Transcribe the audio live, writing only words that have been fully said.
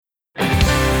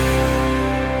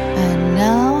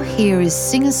here is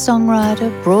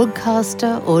singer-songwriter,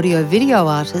 broadcaster, audio-video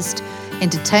artist,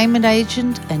 entertainment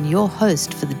agent, and your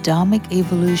host for the Dharmic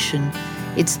Evolution.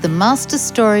 It's the master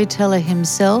storyteller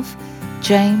himself,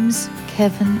 James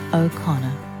Kevin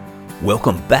O'Connor.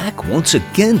 Welcome back once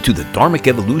again to the Dharmic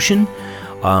Evolution.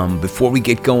 Before we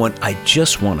get going, I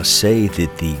just want to say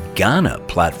that the Ghana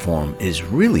platform is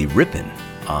really ripping.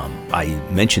 I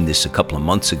mentioned this a couple of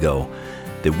months ago,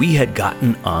 that we had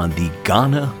gotten on the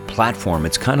Ghana platform.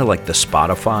 It's kind of like the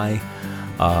Spotify.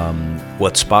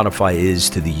 What Spotify is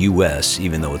to the US,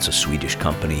 even though it's a Swedish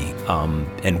company,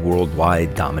 and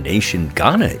worldwide domination,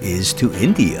 Ghana is to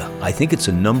India. I think it's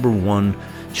a #1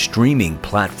 streaming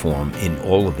platform in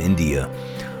all of India,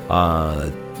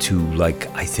 to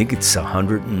I think it's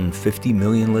 150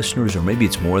 million listeners, or maybe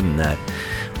it's more than that.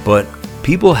 But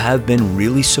people have been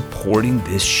really supporting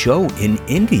this show in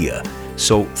India.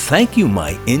 So thank you,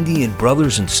 my Indian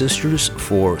brothers and sisters,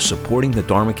 for supporting the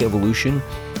Dharmic Evolution.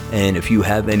 And if you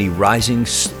have any rising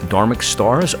Dharmic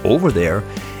stars over there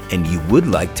and you would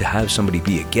like to have somebody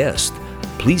be a guest,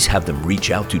 please have them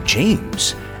reach out to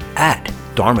James at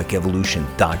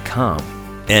dharmicevolution.com.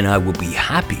 And I will be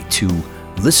happy to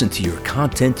listen to your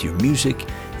content, your music,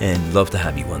 and love to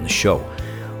have you on the show.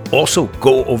 Also,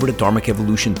 go over to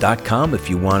dharmicevolution.com if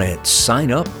you want to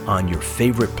sign up on your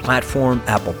favorite platform,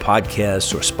 Apple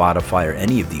Podcasts or Spotify or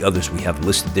any of the others we have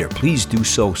listed there. Please do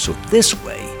so. So this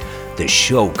way, the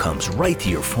show comes right to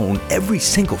your phone every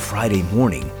single Friday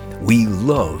morning. We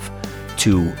love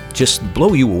to just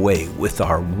blow you away with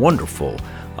our wonderful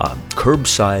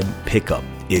curbside pickup.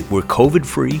 We're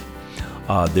COVID-free.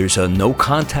 There's a no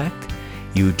contact.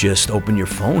 You just open your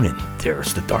phone and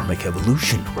there's the Dharmic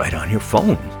Evolution right on your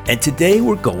phone. And today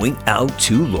we're going out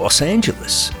to Los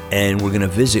Angeles and we're going to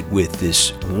visit with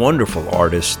this wonderful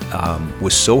artist.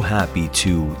 Was so happy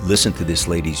to listen to this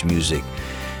lady's music.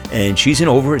 And she's an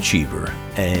overachiever,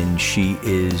 and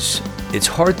it's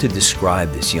hard to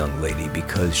describe this young lady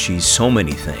because she's so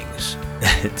many things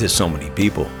to so many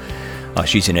people.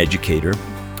 She's an educator,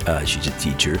 she's a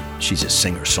teacher, she's a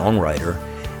singer-songwriter,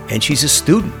 and she's a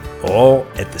student, all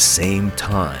at the same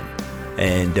time.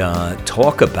 And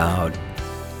talk about,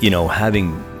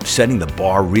 setting the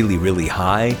bar really, really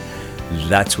high.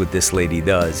 That's what this lady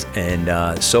does.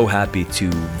 And so happy to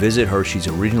visit her. She's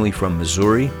originally from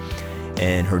Missouri,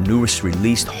 and her newest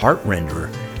release, Heartrender,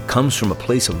 comes from a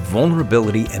place of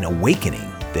vulnerability and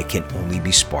awakening that can only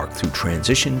be sparked through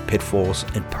transition, pitfalls,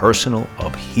 and personal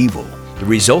upheaval. The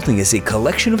resulting is a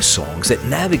collection of songs that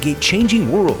navigate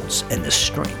changing worlds and the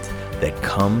strength that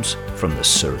comes from the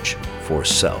search for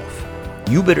self.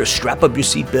 You better strap up your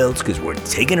seatbelts because we're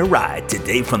taking a ride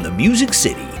today from the Music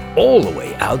City all the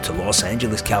way out to Los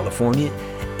Angeles, California,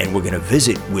 and we're going to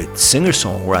visit with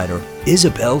singer-songwriter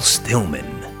Isabelle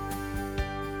Stillman.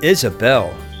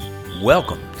 Isabelle,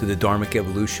 welcome to the Dharmic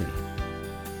Evolution.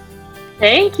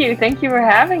 Thank you for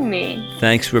having me.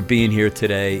 Thanks for being here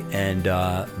today, and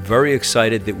very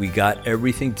excited that we got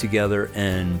everything together.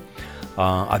 And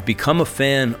I've become a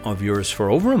fan of yours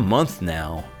for over a month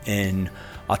now, and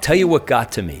I'll tell you what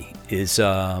got to me is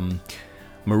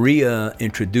Maria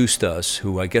introduced us,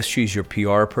 who I guess she's your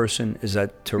PR person. Is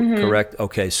that correct?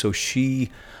 Okay, so she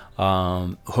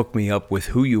hooked me up with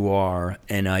who you are,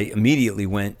 and I immediately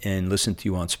went and listened to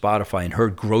you on Spotify and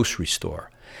heard Grocery Store.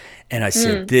 And I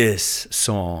said, this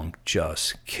song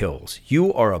just kills.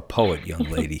 You are a poet, young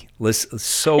lady. Listen,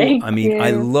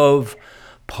 I love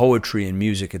poetry and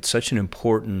music. It's such an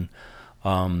important,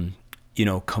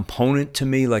 component to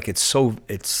me. Like it's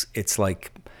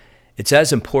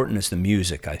as important as the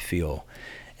music, I feel.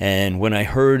 And when I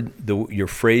heard your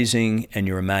phrasing and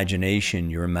your imagination,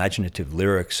 your imaginative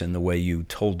lyrics and the way you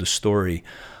told the story,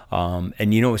 and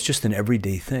it's just an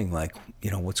everyday thing, like,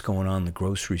 what's going on in the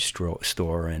grocery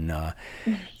store, and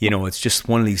it's just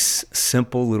one of these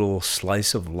simple little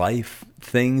slice of life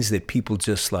things that people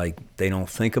just they don't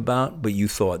think about, but you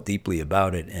thought deeply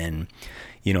about it. And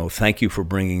thank you for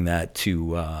bringing that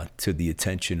to the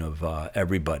attention of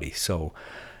everybody. So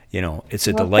it's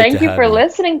a delight to have you. Thank you for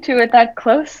listening to it that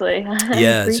closely.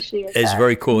 Yeah, it's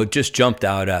very cool. It just jumped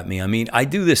out at me. I mean, I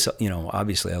do this,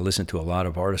 obviously I listen to a lot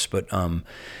of artists, but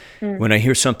when I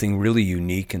hear something really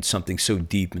unique and something so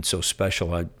deep and so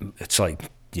special, it's like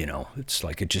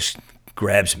it just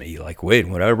grabs me. Like, wait,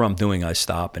 whatever I'm doing, I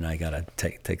stop and I got to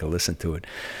take a listen to it.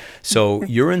 So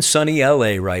you're in sunny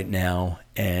LA right now,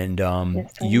 and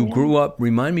you grew up,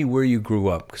 remind me where you grew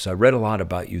up, because I read a lot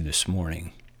about you this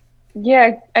morning.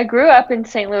 Yeah, I grew up in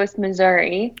St. Louis,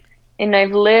 Missouri, and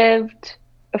I've lived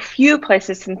a few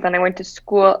places since then. I went to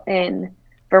school in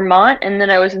Vermont, and then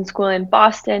I was in school in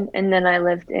Boston, and then I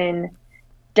lived in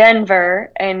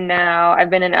Denver, and now I've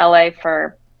been in LA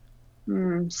for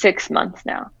 6 months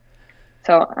now.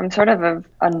 So I'm sort of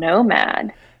a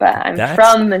nomad, but I'm That's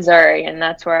from Missouri, and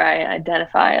that's where I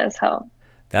identify as home.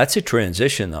 That's a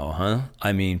transition, though, huh?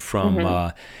 I mean, from Hmm.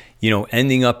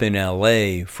 ending up in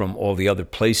LA from all the other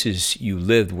places you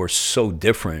lived were so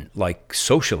different, like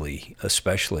socially,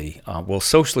 especially. Well,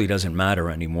 socially doesn't matter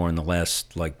anymore in the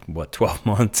last, like, what, 12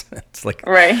 months? It's like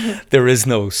Right. there is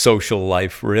no social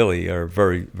life really, or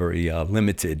very, very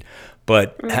limited.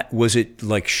 But was it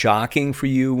like shocking for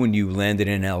you when you landed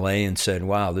in LA and said,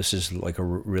 "Wow, this is like a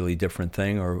really different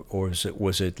thing," or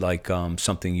was it like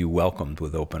something you welcomed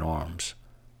with open arms?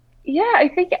 Yeah, I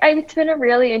think it's been a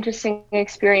really interesting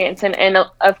experience, and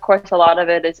of course, a lot of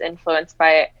it is influenced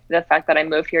by the fact that I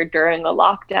moved here during a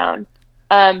lockdown.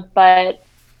 But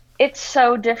it's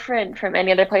so different from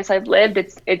any other place I've lived.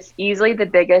 It's easily the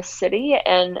biggest city,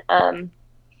 and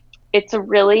it's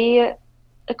a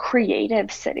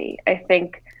creative city. I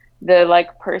think the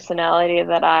like personality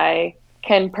that I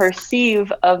can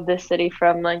perceive of the city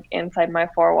from like inside my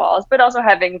four walls, but also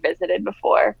having visited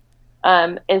before,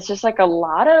 is just like a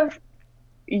lot of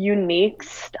unique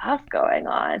stuff going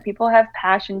on. People have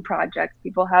passion projects.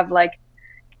 People have like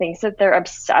things that they're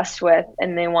obsessed with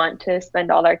and they want to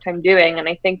spend all their time doing. And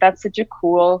I think that's such a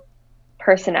cool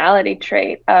personality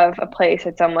trait of a place.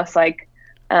 It's almost like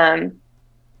um,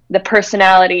 the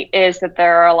personality is that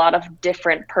there are a lot of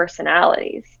different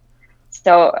personalities.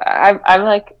 So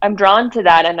I'm drawn to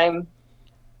that, and I'm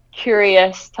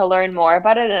curious to learn more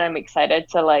about it, and I'm excited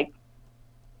to like,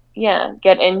 yeah,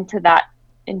 get into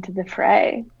the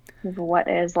fray of what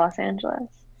is Los Angeles.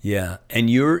 Yeah, and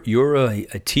you're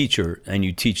a teacher, and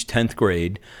you teach 10th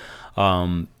grade.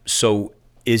 So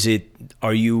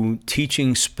are you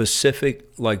teaching specific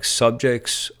like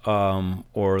subjects,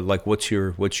 or like what's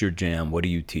your jam? What do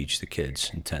you teach the kids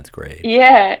in 10th grade?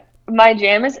 Yeah, my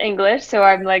jam is English, so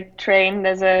I'm like trained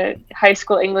as a high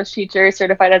school English teacher,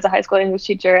 certified as a high school English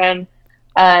teacher, and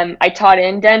I taught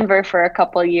in Denver for a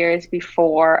couple of years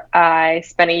before I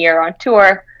spent a year on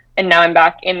tour, and now I'm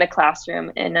back in the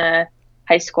classroom in a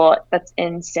high school that's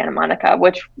in Santa Monica,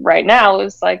 which right now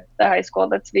is like the high school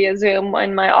that's via Zoom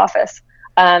in my office.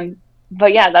 Um,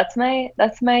 but yeah, that's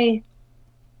my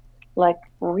like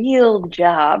real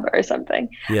job or something,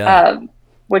 Yeah. um,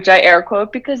 which I air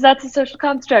quote because that's a social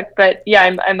construct. But yeah,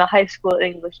 I'm a high school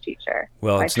English teacher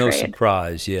Well, by it's no trade.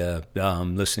 surprise. Yeah.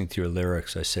 Listening to your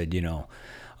lyrics, I said,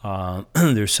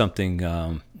 there's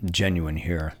something genuine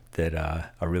here that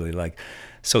I really like.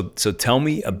 So tell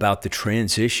me about the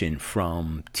transition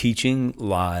from teaching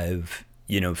live,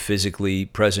 physically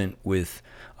present with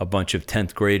a bunch of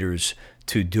 10th graders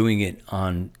to doing it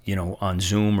on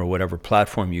Zoom or whatever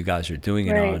platform you guys are doing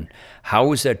it Right. on. How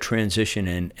was that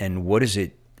transition, and what is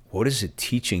it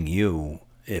teaching you,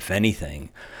 if anything?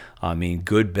 I mean,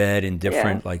 good, bad, Yeah.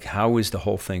 indifferent. Like, how is the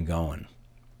whole thing going?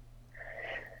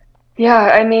 Yeah.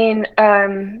 I mean,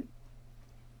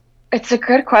 it's a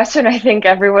good question. I think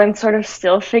everyone's sort of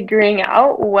still figuring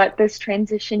out what this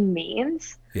transition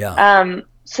means. Yeah.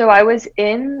 So I was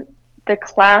in the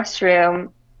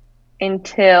classroom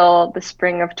until the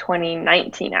spring of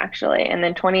 2019, actually. And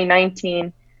then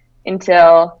 2019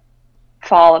 until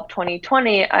fall of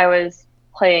 2020, I was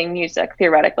playing music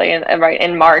theoretically. And right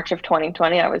in March of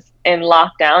 2020, I was in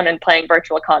lockdown and playing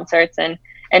virtual concerts and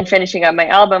finishing up my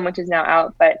album, which is now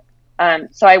out. But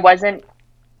so I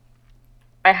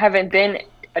haven't been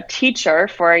a teacher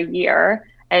for a year.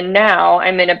 And now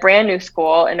I'm in a brand new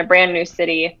school in a brand new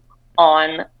city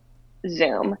on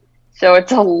Zoom. So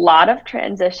it's a lot of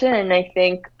transition. And I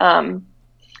think,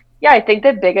 yeah, I think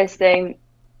the biggest thing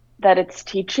that it's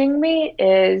teaching me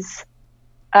is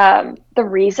the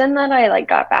reason that I like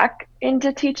got back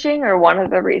into teaching, or one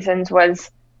of the reasons, was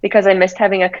because I missed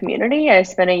having a community. I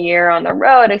spent a year on the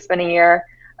road. I spent a year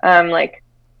like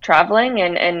traveling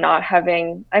and not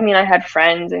having. I mean, I had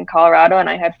friends in Colorado and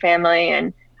I had family,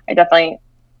 and I definitely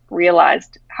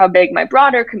realized how big my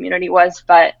broader community was.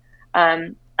 But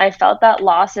I felt that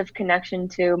loss of connection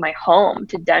to my home,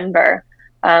 to Denver,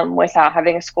 without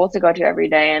having a school to go to every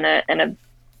day and a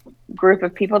group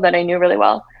of people that I knew really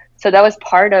well. So that was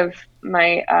part of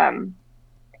my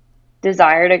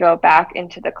desire to go back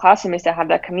into the classroom, is to have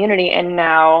that community. And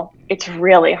now it's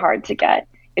really hard to get.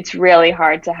 It's really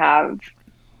hard to have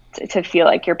to feel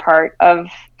like you're part of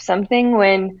something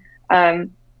when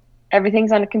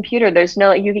everything's on a computer. There's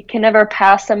no, you can never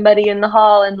pass somebody in the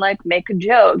hall and like make a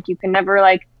joke. You can never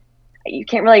like, you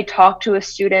can't really talk to a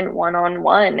student one on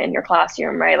one in your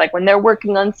classroom, right? Like when they're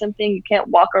working on something, you can't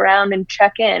walk around and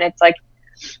check in. It's like,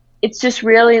 it's just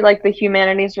really like the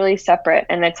humanity is really separate,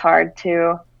 and it's hard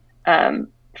to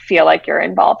feel like you're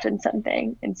involved in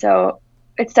something. And so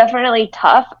it's definitely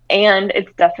tough, and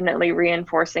it's definitely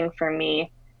reinforcing for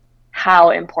me how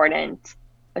important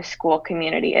a school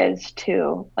community is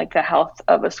to like the health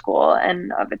of a school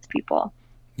and of its people.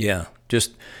 Yeah,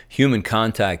 just human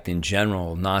contact in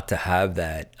general, not to have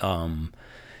that.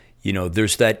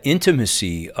 There's that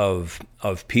intimacy of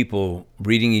people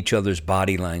reading each other's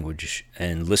body language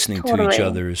and listening to each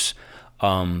other's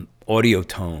audio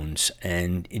tones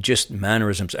and just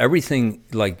mannerisms, everything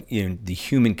like the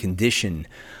human condition.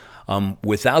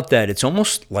 Without that, it's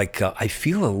almost like I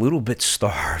feel a little bit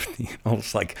starved.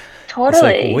 It's like It's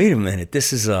like, wait a minute,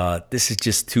 this is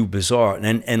just too bizarre.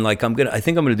 And like I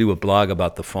think I'm gonna do a blog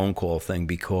about the phone call thing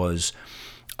because,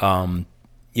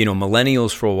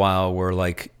 millennials for a while were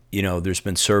like, there's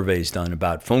been surveys done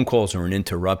about phone calls are an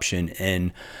interruption,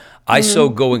 and I so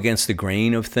go against the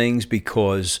grain of things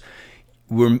because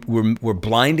we're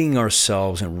blinding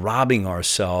ourselves and robbing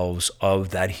ourselves of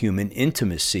that human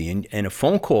intimacy, and a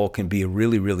phone call can be a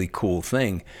really, really cool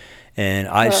thing. And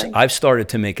I've started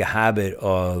to make a habit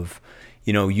of,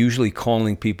 usually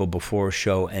calling people before a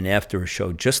show and after a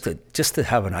show just to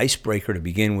have an icebreaker to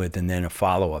begin with, and then a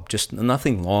follow up. Just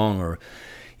nothing long, or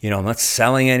I'm not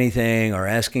selling anything or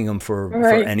asking them for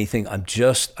anything. I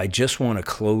just want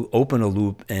to open a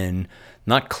loop and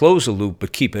not close a loop,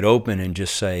 but keep it open and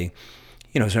just say,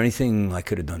 is there anything I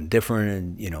could have done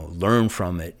different, and, learn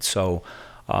from it. So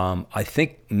I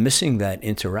think missing that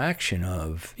interaction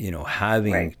of,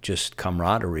 having just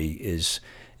camaraderie is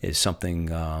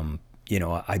something, I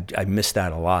miss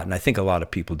that a lot. And I think a lot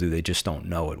of people do. They just don't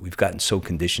know it. We've gotten so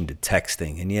conditioned to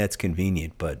texting, and yeah, it's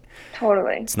convenient, but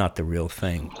totally, it's not the real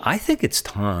thing. I think it's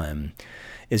time,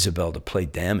 Isabelle, to play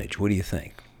Damage. What do you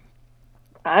think?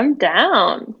 I'm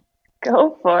down.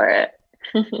 Go for it.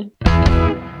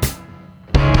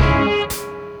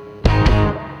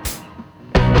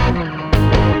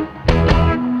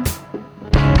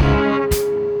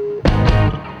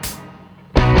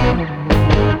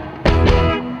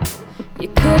 You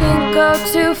couldn't go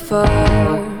too far.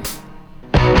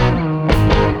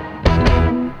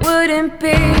 Wouldn't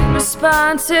be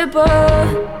responsible.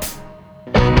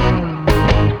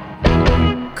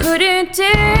 Couldn't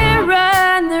dare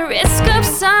run the risk of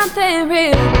something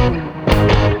real.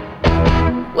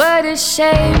 What a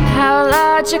shame, how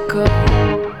logical.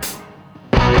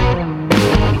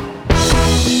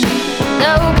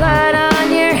 No blood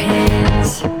on your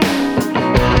hands.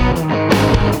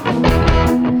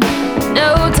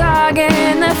 No dog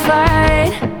in the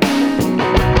fight.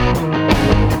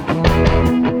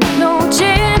 No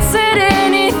chance that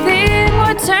anything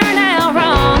would turn out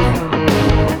wrong.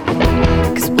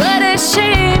 'Cause what a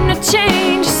shame to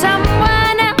change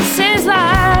someone else's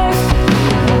life.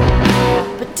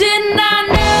 But didn't I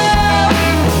know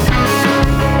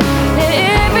that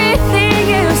everything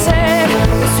you said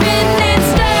was written in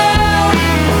stone?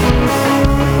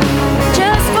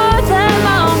 Just for the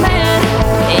moment,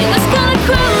 it was gonna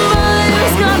crumble, it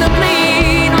was gonna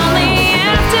bleed. Only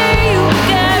after you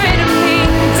got rid of me.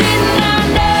 Didn't I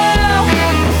know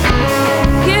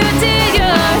you did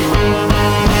your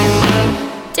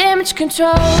damage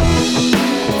control?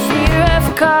 Fear of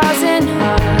causing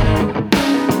harm.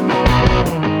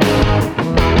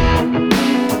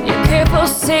 Your careful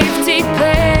safety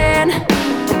plan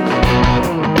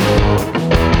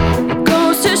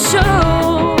goes to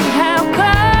show how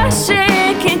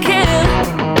caution can kill.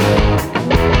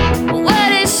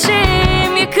 What a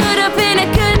shame, you could have been a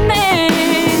good man.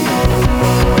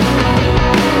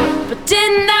 But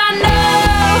didn't I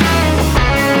know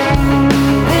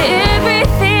that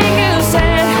everything you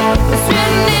said was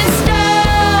written in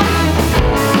stone?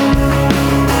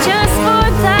 Just for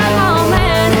that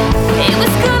moment, it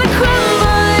was gonna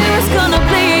crumble, it was gonna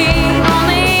bleed.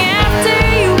 Only after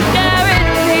you got rid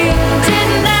of me.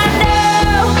 Didn't I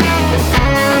know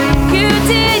you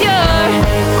did your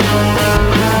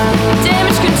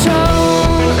damage control?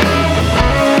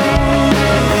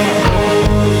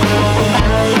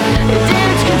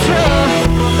 Damage control.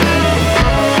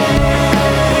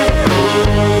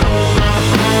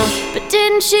 But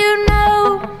didn't you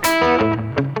know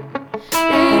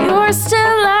that you're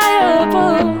still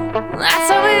liable? That's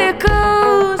how it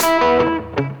goes.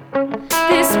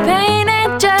 This pain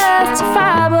ain't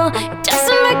justifiable. It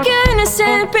doesn't make you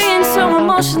innocent being so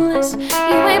emotionless.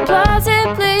 You ain't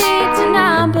plausibly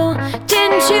deniable.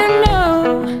 Didn't you know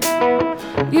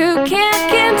you can't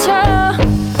control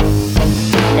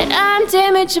that I'm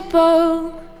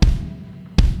damageable?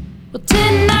 Well,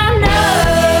 didn't I know,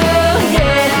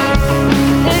 yeah,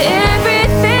 that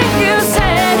everything you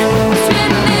said was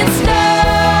written in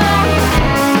stone?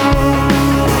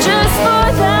 Just for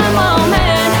the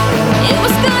moment,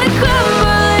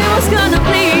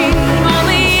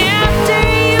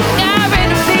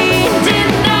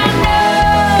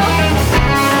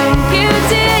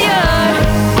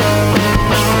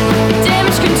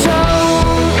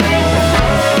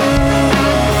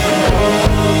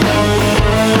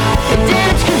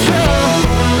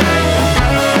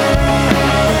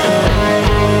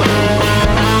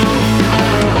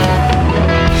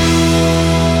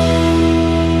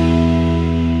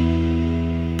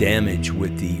 Damage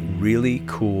with the really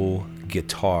cool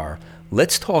guitar.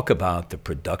 Let's talk about the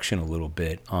production a little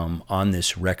bit on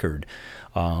this record,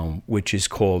 which is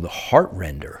called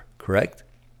Heartrender, correct?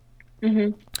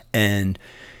 Mm-hmm. And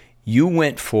you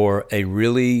went for a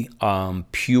really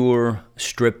pure,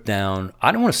 stripped down,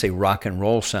 I don't want to say rock and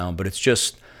roll sound, but it's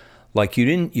just like you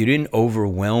didn't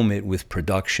overwhelm it with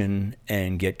production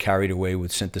and get carried away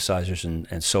with synthesizers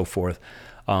and so forth.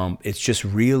 It's just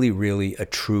really, really a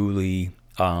truly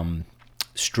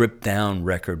stripped down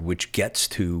record, which gets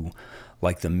to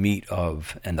like the meat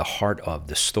of and the heart of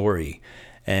the story.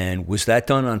 And was that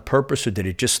done on purpose, or did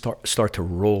it just start to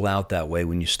roll out that way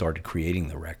when you started creating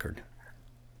the record?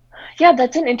 Yeah,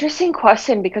 that's an interesting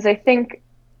question because I think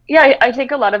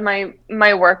a lot of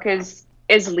my work is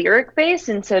lyric based,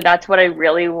 and so that's what I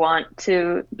really want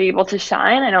to be able to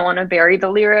shine. I don't want to bury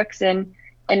the lyrics in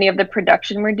any of the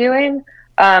production we're doing.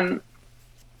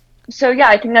 So yeah,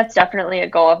 I think that's definitely a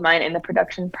goal of mine in the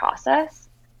production process.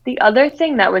 The other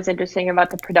thing that was interesting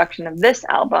about the production of this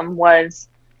album was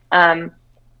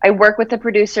I work with a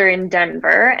producer in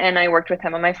Denver, and I worked with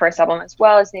him on my first album as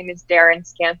well. His name is Darren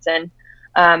Scanson,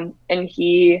 and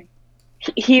he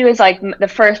was like the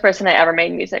first person I ever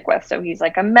made music with. So he's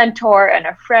like a mentor and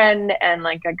a friend and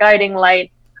like a guiding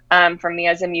light for me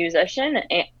as a musician,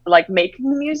 and, like making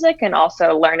the music and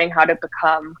also learning how to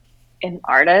become an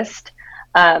artist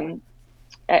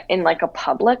in like a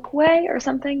public way or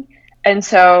something. And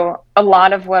so a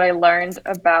lot of what I learned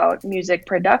about music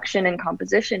production and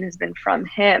composition has been from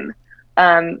him.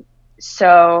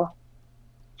 So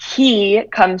he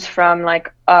comes from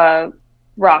like a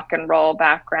rock and roll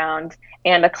background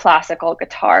and a classical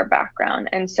guitar background.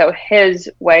 And so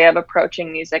his way of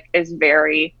approaching music is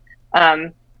very,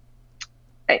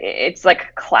 it's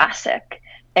like classic,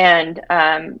 and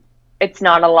it's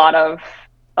not a lot of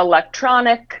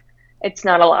electronic. It's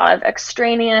not a lot of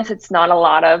extraneous. It's not a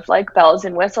lot of like bells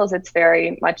and whistles. It's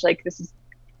very much like this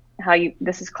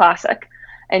is classic.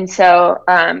 And so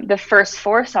the first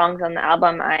 4 songs on the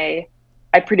album I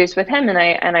produced with him,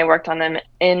 and I worked on them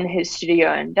in his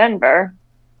studio in Denver.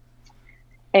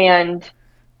 And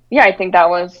yeah, I think that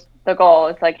was the goal.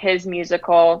 It's like his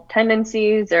musical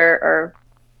tendencies or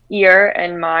ear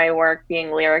and my work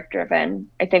being lyric driven,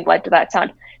 I think led to that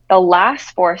sound. The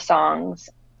last 4 songs,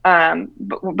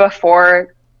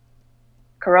 before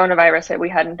coronavirus, we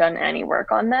hadn't done any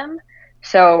work on them.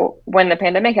 So when the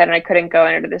pandemic hit and I couldn't go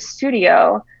into the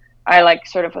studio, I like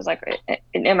sort of was like,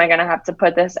 am I going to have to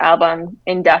put this album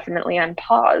indefinitely on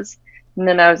pause? And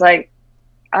then I was like,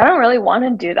 I don't really want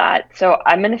to do that. So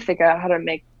I'm going to figure out how to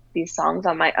make these songs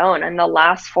on my own. And the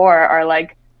last 4 are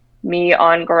like me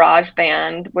on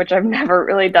GarageBand, which I've never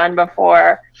really done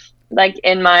before, like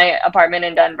in my apartment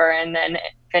in Denver, and then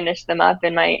finish them up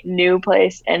in my new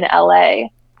place in LA.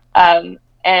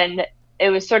 And it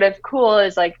was sort of cool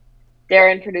is like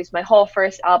Darren produced my whole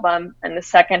first album and the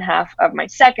second half of my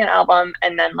second album.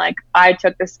 And then like I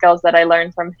took the skills that I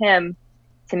learned from him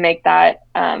to make that,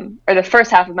 or the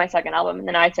first half of my second album. And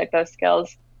then I took those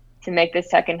skills to make the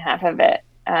second half of it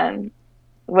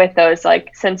with those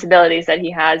like sensibilities that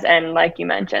he has. And like you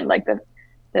mentioned, like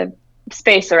the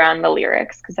space around the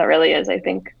lyrics, because that really is, I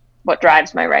think, what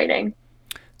drives my writing.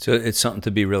 So it's something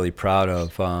to be really proud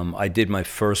of. I did my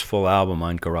first full album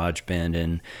on GarageBand,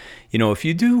 and if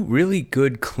you do really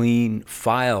good, clean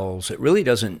files, it really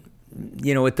doesn't.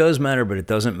 It does matter, but it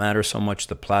doesn't matter so much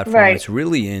the platform. Right. It's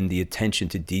really in the attention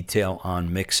to detail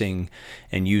on mixing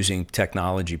and using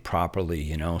technology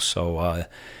properly. So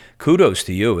kudos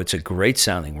to you. It's a great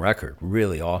sounding record,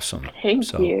 really awesome.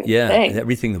 Thank you. Yeah, Thanks.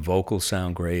 everything, the vocals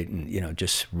sound great, and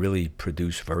just really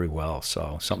produced very well.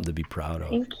 So something to be proud of.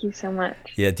 Thank you so much.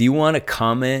 Yeah. Do you want to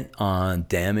comment on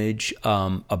Damage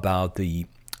about the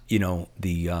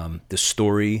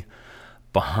story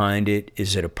behind it?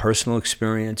 Is it a personal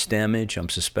experience, Damage? I'm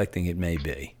suspecting it may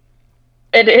be.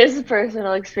 It is a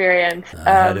personal experience. I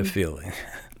had a feeling.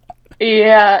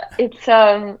 Yeah,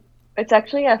 it's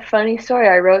actually a funny story.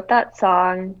 I wrote that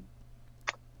song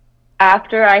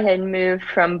after I had moved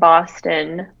from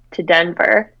Boston to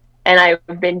Denver, and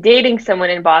I've been dating someone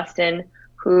in Boston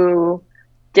who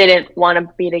didn't want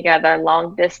to be together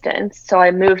long distance. So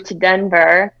I moved to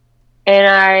Denver, and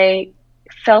I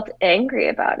felt angry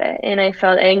about it. And I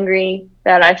felt angry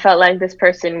that I felt like this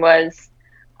person was,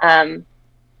 trying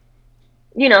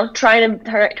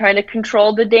to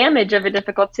control the damage of a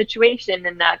difficult situation,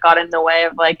 and that got in the way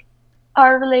of like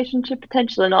our relationship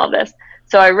potential and all this.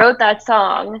 So I wrote that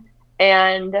song,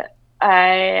 and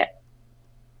I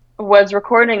was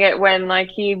recording it when like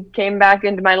he came back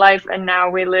into my life, and now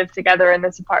we live together in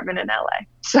this apartment in LA.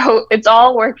 So it's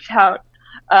all worked out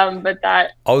But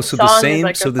that Oh, so song the is same,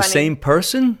 like so a the funny, same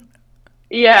person?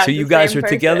 yeah, So the you guys same are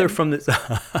together person. from this?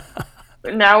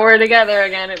 Now we're together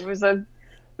again. It was a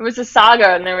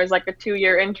saga, and there was like a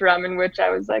 2-year interim in which I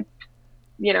was like,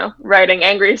 writing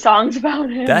angry songs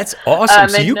about him. That's awesome.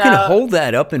 So And you can now, hold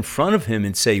that up in front of him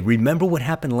and say, "Remember what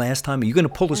happened last time? Are you going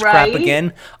to pull this crap right,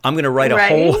 again? I'm going to write a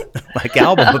whole right. like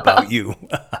album about you."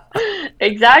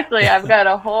 Exactly. I've got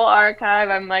a whole archive.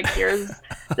 I'm like, here's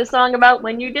the song about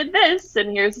when you did this, and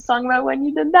here's the song about when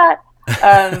you did that.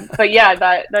 But yeah,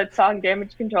 that song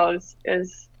 "Damage Control"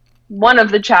 is one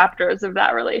of the chapters of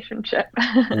that relationship.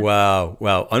 Wow,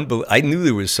 wow, I knew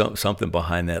there was something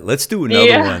behind that. Let's do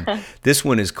another one. Yeah. This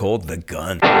one is called "The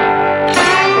Gun."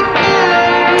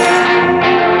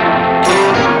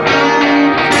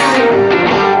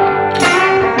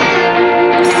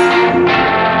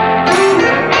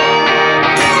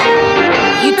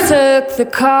 You took the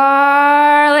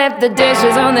car, left the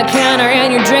dishes on the counter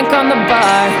and your drink on the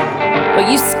bar. Well,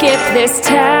 you skipped this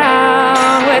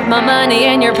town with my money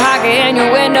in your pocket and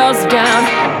your windows down.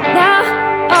 Now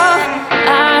all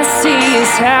I see is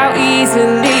how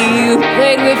easily you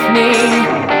played with me.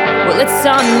 Well, it's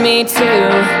on me too,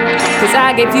 'cause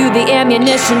I gave you the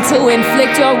ammunition to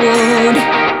inflict your wound.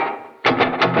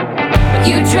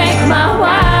 You drank my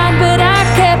wine, but I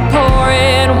kept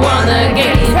pouring. Won the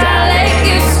games, I let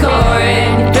you score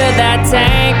it. You filled that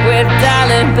tank with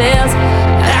dollar bills,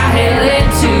 and I held it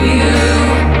to you.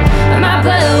 My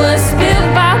blood was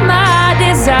spilled by my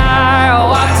desire. I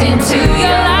walked into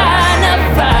your line of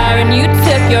fire, and you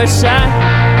took your shot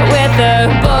with the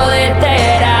bullet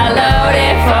that I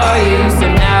loaded for you. So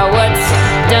now what's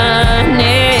done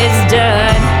is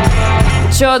done,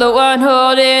 but you're the one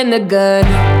holding the gun.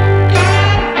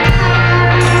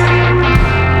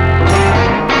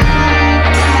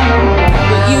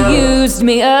 Used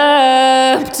me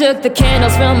up, took the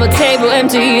candles from the table,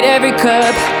 emptied every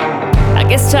cup. I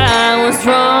guess time was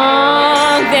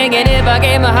wrong, thinking if I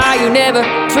gave my heart, you never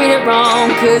treat it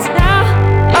wrong. 'Cause now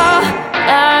all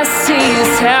I see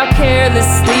is how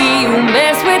carelessly you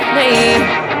mess with me.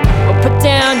 Well, put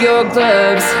down your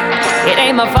gloves. It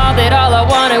ain't my fault that all I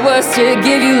wanted was to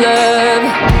give you love.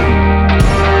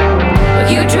 Well,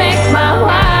 you drank my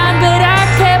wine, but I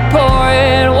kept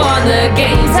pouring. Won the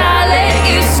games, I let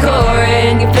you score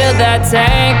it. You filled that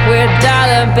tank with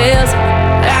dollar bills,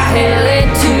 I held it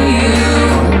to you.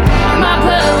 My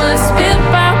blood was spilled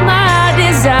by my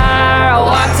desire. I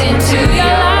walked into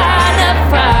your line of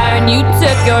fire, and you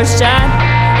took your shot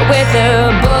with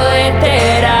the bullet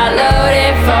that I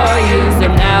loaded for you. So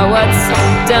now what's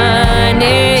done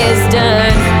is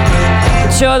done,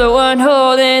 but you're the one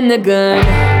holding the gun.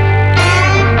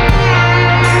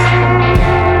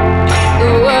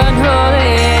 The one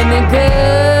holding the gun.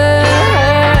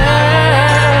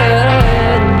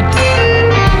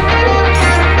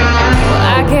 Well,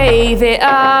 I gave it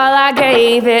all, I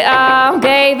gave it all,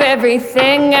 gave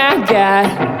everything I got.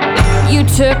 You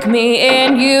took me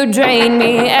in, you drained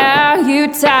me out, you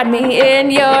tied me in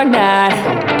your knot.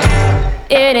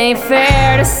 It ain't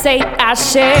fair to say I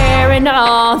share in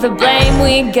all the blame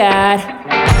we got.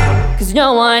 'Cause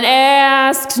no one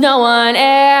asks, no one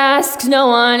asks, no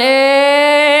one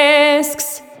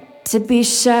asks to be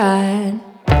shot.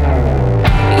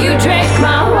 You drank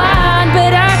my wine,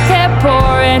 but I kept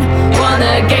pouring. Won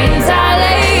the games, I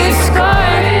let you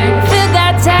score. Filled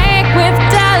that tank with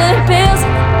dollar bills,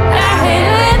 I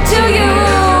held it to you.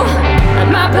 And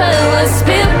my blood was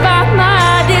spilled by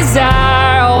my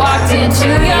desire. I walked into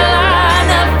your line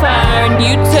of fire, and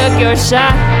you took your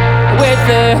shot with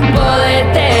the bullet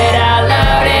that I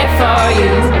loaded for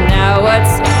you. Now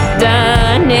what's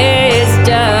done is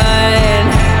done,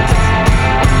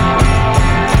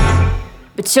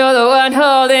 but you're the one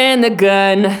holding the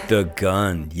gun. The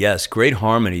Gun. Yes, great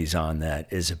harmonies on that,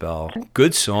 Isabelle.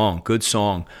 Good song, good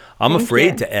song. I'm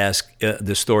afraid to ask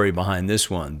the story behind this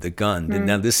one, The Gun.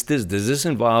 Now, does this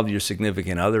involve your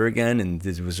significant other again? And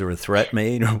was there a threat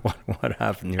made, or what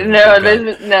happened here? No,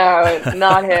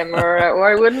 not him, or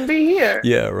I wouldn't be here.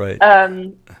 Yeah, right.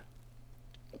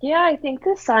 Yeah, I think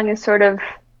this song is sort of,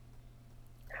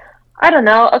 I don't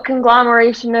know, a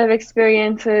conglomeration of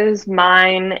experiences,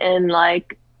 mine and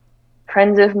like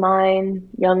friends of mine,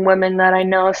 young women that I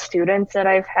know, students that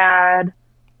I've had.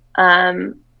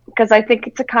 Because I think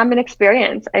it's a common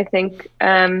experience. I think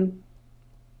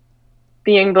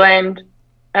being blamed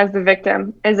as the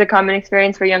victim is a common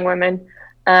experience for young women,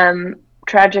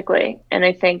 tragically. And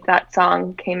I think that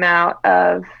song came out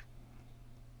of,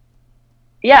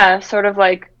 sort of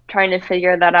like trying to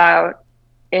figure that out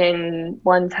in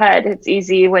one's head. It's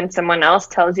easy when someone else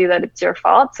tells you that it's your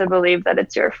fault to believe that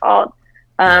it's your fault.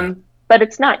 but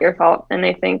it's not your fault. And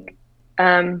I think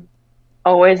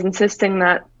always insisting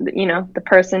that, you know, the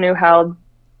person who held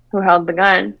the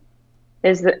gun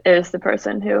is the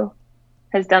person who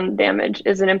has done the damage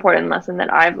is an important lesson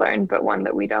that I've learned, but one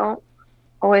that we don't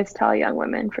always tell young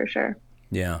women, for sure.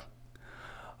 Yeah.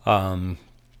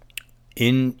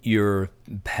 In your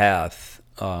path,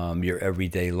 your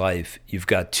everyday life, you've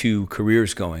got 2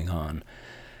 careers going on.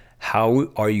 How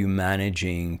are you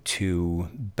managing to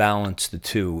balance the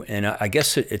 2? And I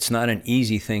guess it's not an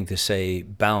easy thing to say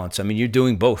balance. I mean, you're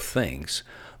doing both things,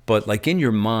 but like in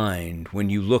your mind, when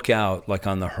you look out like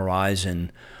on the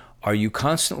horizon, are you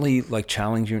constantly like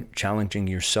challenging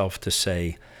yourself to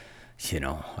say, you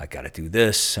know, I got to do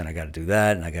this and I got to do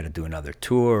that and I got to do another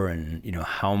tour, and, you know,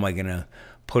 how am I going to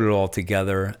put it all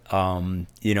together?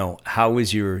 You know, how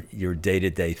is your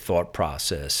day-to-day thought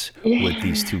process with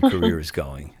these 2 careers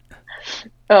going?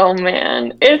 Oh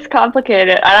man, it's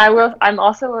complicated. And I'm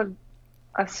also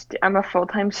I'm a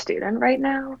full-time student right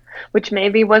now, which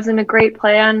maybe wasn't a great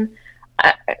plan.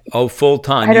 Oh,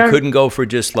 full-time. You couldn't go for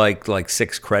just like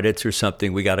 6 credits or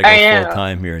something. We got to go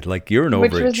full-time here. Like, you're an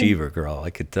overachiever, girl.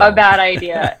 I could tell. A bad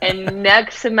idea. And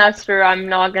next semester, I'm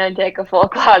not going to take a full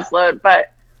class load.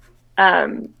 But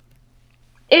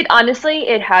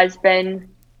it has been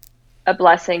a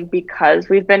blessing because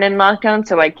we've been in lockdown,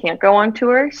 so I can't go on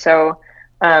tour. So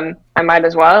I might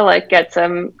as well like get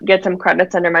some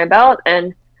credits under my belt,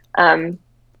 and I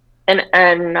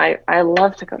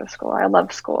love to go to school. I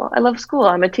love school.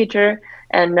 I'm a teacher,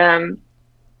 and I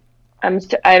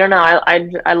don't know.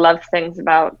 I love things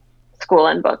about school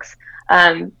and books.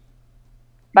 But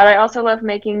I also love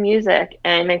making music,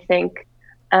 and I think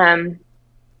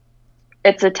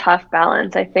it's a tough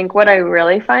balance. I think what I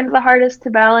really find the hardest to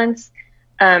balance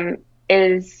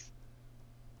is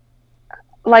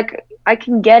like I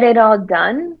can get it all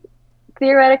done.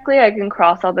 Theoretically, I can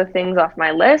cross all the things off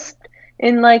my list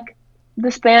in like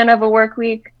the span of a work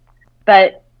week.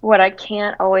 But what I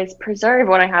can't always preserve,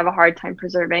 what I have a hard time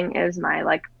preserving, is my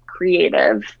like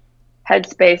creative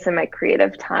headspace and my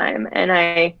creative time. And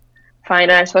I find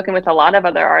that I've spoken with a lot of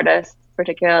other artists,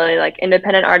 particularly like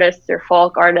independent artists or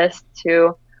folk artists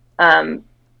who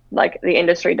like the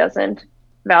industry doesn't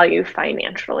value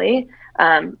financially.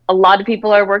 A lot of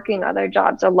people are working other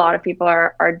jobs. A lot of people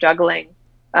are juggling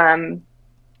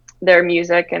their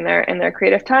music and their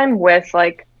creative time with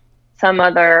like some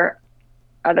other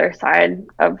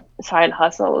side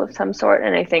hustle of some sort.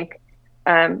 And I think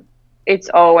it's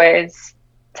always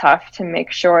tough to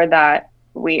make sure that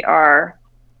we are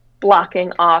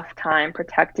blocking off time,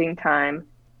 protecting time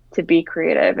to be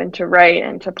creative and to write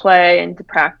and to play and to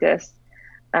practice.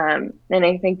 And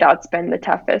I think that's been the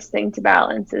toughest thing to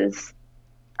balance, is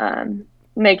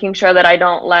making sure that I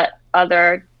don't let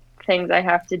other things I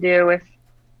have to do with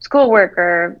schoolwork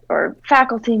or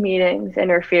faculty meetings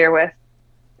interfere with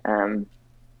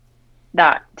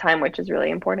that time, which is really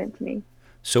important to me.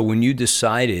 So when you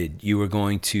decided you were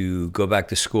going to go back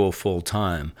to school full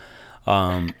time,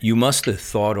 you must have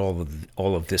thought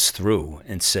all of this through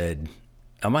and said,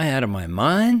 am I out of my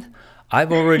mind?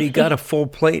 I've already got a full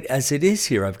plate as it is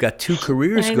here. I've got 2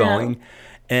 careers going,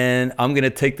 and I'm going to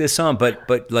take this on.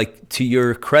 But like, to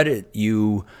your credit,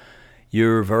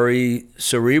 you're very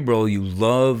cerebral.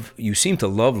 You seem to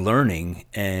love learning,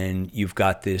 and you've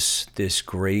got this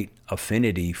great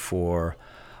affinity for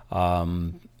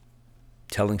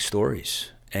telling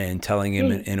stories and telling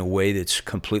them in a way that's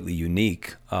completely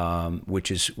unique, which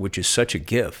is such a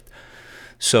gift.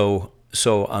 So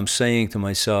I'm saying to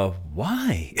myself,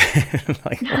 why?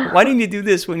 Like, why didn't you do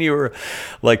this when you were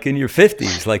like in your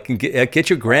 50s? Like, get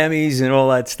your Grammys and all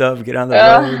that stuff, get on the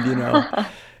road, you know.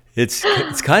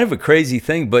 It's kind of a crazy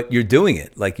thing, but you're doing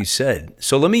it, like you said.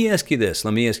 So let me ask you this.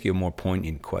 Let me ask you a more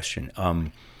poignant question.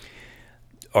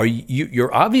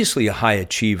 You're obviously a high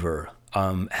achiever.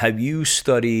 Have you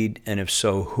studied, and if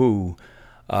so, who,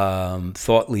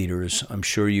 thought leaders? I'm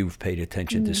sure you've paid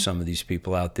attention to some of these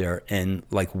people out there. And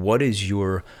like, what is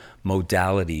your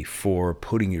modality for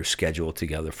putting your schedule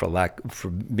together, for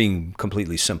being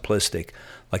completely simplistic?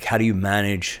 Like, how do you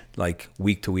manage like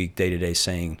week to week, day to day,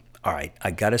 saying, all right,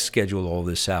 I got to schedule all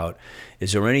this out?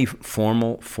 Is there any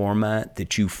formal format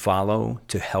that you follow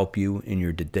to help you in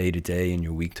your day to day and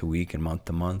your week to week and month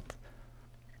to month?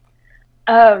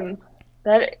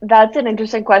 That's an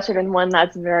interesting question, and one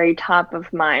that's very top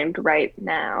of mind right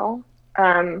now.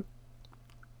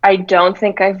 I don't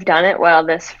think I've done it well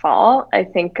this fall. I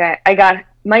think I got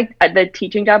the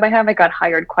teaching job I have. I got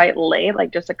hired quite late,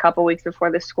 like just a couple weeks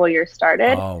before the school year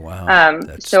started. Oh wow!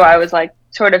 So I was like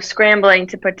sort of scrambling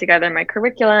to put together my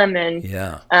curriculum, and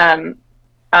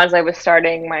as I was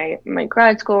starting my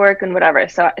grad school work and whatever.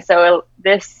 So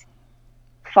this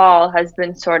fall has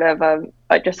been sort of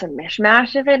just a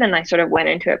mishmash of it, and I sort of went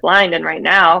into it blind. And right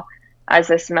now, as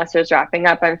the semester is wrapping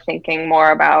up, I'm thinking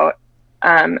more about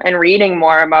and reading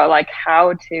more about like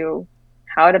how to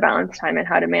balance time and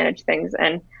how to manage things.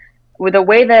 And with the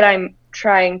way that I'm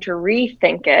trying to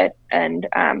rethink it, and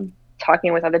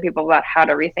talking with other people about how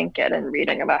to rethink it, and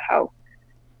reading about how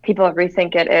people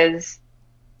rethink it, is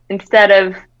instead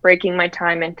of breaking my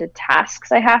time into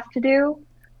tasks I have to do,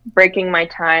 breaking my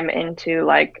time into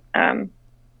like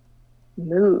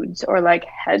moods or like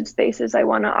headspaces I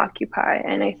want to occupy.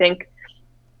 And I think,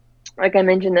 like I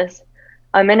mentioned this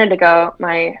a minute ago,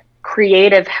 my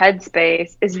creative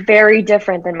headspace is very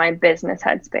different than my business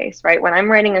headspace, right? When I'm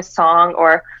writing a song,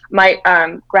 or my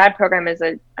grad program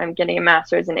I'm getting a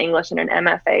master's in English and an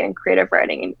MFA in creative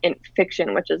writing in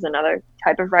fiction, which is another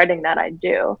type of writing that I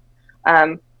do.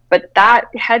 But that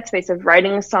headspace of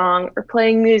writing a song or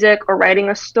playing music or writing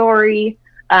a story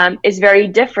is very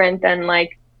different than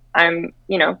like I'm,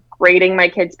 grading my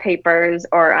kids' papers,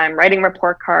 or I'm writing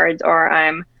report cards, or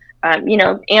I'm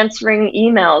answering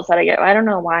emails that I get. I don't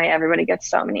know why everybody gets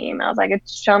so many emails. I get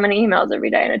so many emails every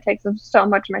day, and it takes up so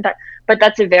much of my time. But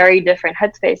that's a very different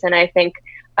headspace. And I think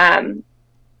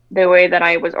the way that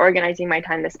I was organizing my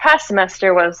time this past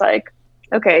semester was like,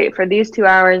 okay, for these 2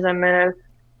 hours, I'm going to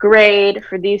grade.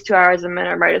 For these 2 hours, I'm going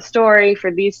to write a story.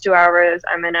 For these 2 hours,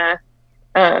 I'm going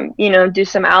to, do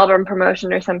some album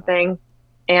promotion or something.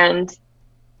 And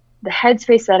the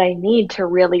headspace that I need to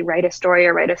really write a story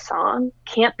or write a song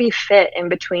can't be fit in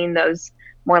between those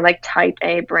more like type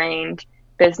A brained,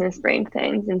 business brain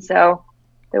things. And so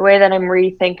the way that I'm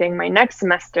rethinking my next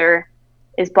semester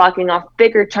is blocking off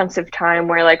bigger chunks of time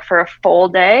where like for a full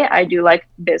day, I do like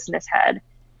business head,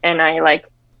 and I like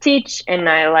teach, and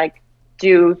I like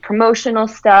do promotional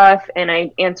stuff, and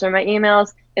I answer my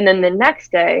emails. And then the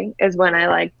next day is when I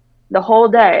like, the whole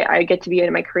day I get to be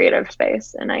in my creative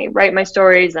space, and I write my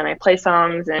stories, and I play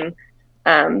songs. And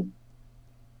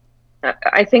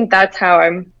I think that's how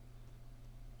I'm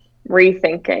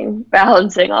rethinking,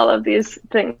 balancing all of these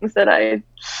things that I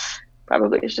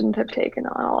probably shouldn't have taken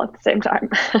on all at the same time.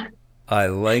 I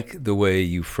like the way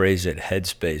you phrase it,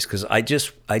 headspace, because I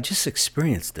just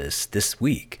experienced this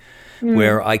week.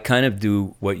 Where I kind of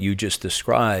do what you just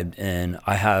described, and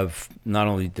I have not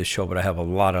only the show, but I have a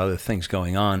lot of other things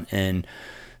going on. And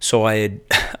so I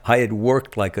had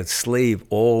worked like a slave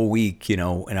all week, and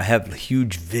I have a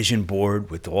huge vision board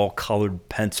with all colored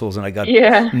pencils, and I got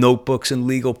notebooks and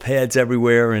legal pads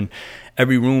everywhere, and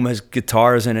every room has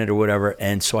guitars in it or whatever.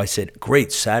 And so I said,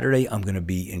 great, Saturday I'm going to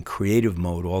be in creative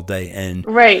mode all day. And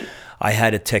right. I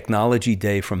had a technology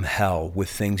day from hell with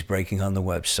things breaking on the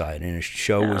website, and a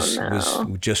show was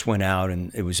just went out,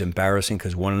 and it was embarrassing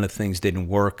because one of the things didn't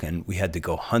work, and we had to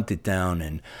go hunt it down.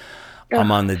 And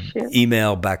I'm on the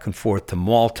email back and forth to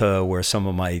Malta, where some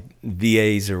of my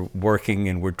VAs are working,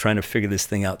 and we're trying to figure this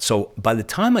thing out. So by the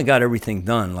time I got everything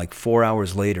done, like 4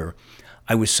 hours later,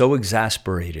 I was so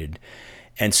exasperated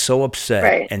and so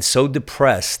upset and so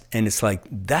depressed. And it's like,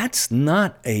 that's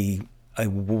not a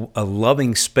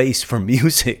loving space for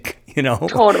music,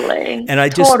 Totally. And I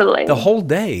just, the whole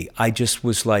day, I just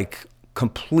was like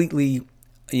completely,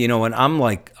 and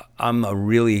I'm a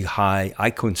really high,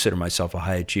 I consider myself a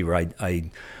high achiever.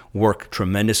 I work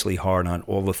tremendously hard on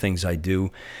all the things I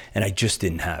do, and I just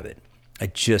didn't have it.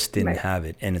 Have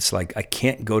it. And it's like, I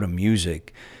can't go to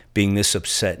music being this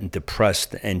upset and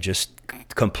depressed and just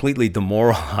completely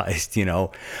demoralized,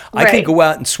 I can go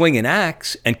out and swing an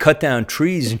axe and cut down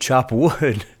trees and chop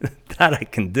wood. That I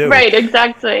can do. Right,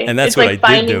 exactly. And that's it's what like I did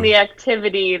finding do. the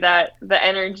activity that the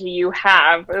energy you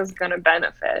have is going to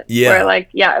benefit. Yeah. Where like,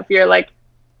 if you're like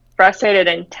frustrated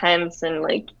and tense and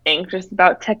like anxious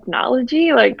about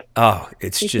technology, like,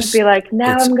 it's you just could be like,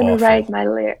 now I'm going to awful. write my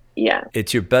lyric. Yeah.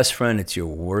 It's your best friend. It's your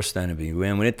worst enemy.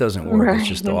 And when it doesn't work, it's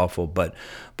just awful. But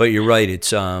you're right.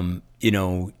 It's,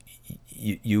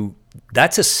 you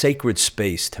that's a sacred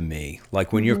space to me.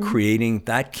 Like when you're creating,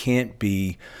 that can't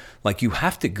be, like you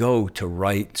have to go to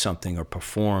write something or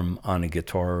perform on a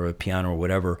guitar or a piano or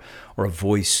whatever, or a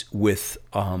voice with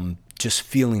just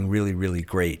feeling really, really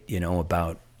great,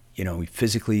 about,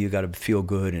 physically you got to feel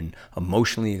good, and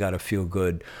emotionally you got to feel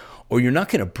good, or you're not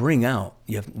going to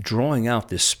drawing out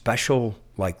this special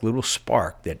like little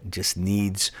spark that just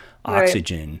needs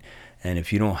oxygen. Right. And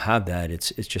if you don't have that, it's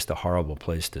just a horrible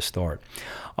place to start.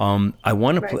 I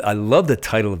want to play. I love the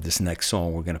title of this next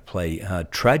song we're going to play,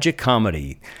 Tragic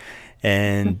Comedy.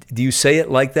 And do you say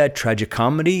it like that, tragic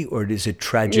comedy, or is it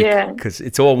tragic? Yeah. Because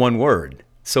it's all one word.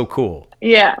 So cool.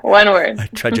 Yeah, one word.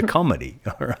 Tragicomedy.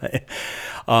 All right.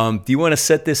 Do you want to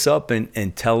set this up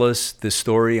and tell us the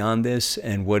story on this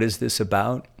and what is this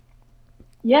about?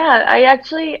 Yeah, I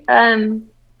actually I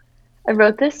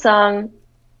wrote this song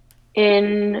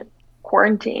in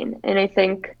quarantine, and I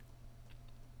think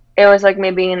it was like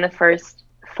maybe in the first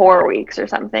 4 weeks or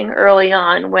something early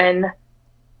on when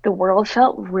the world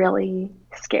felt really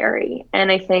scary.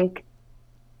 And I think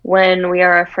when we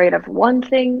are afraid of one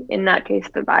thing, in that case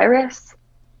the virus,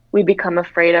 we become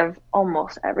afraid of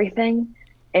almost everything.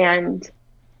 And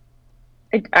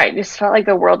I just felt like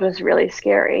the world was really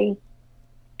scary.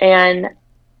 And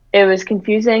it was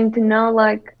confusing to know,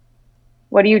 like,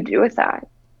 what do you do with that?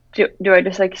 Do I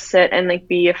just like sit and like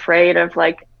be afraid of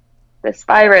like this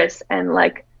virus and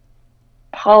like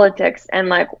politics and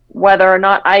like whether or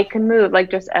not I can move, like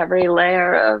just every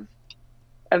layer of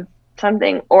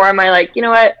something? Or am I like, you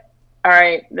know what? All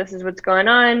right, this is what's going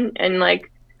on, and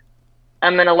like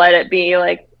I'm gonna let it be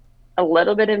like a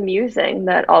little bit amusing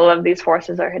that all of these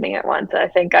forces are hitting at once. I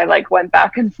think I like went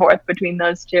back and forth between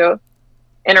those two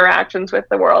interactions with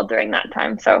the world during that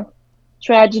time. So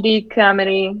tragedy,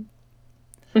 comedy.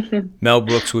 Mel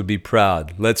Brooks would be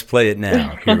proud. Let's play it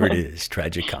now. Here it is,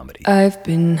 Tragic Comedy. I've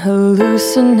been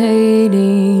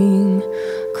hallucinating,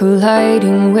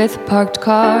 colliding with parked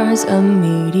cars, a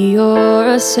meteor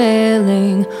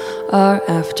assailing our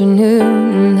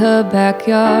afternoon in the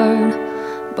backyard.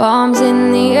 Bombs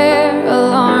in the air,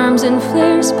 alarms and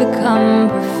flares become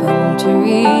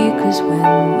perfunctory, 'cause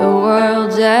when the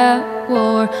world's at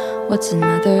war, what's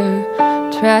another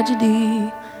tragedy?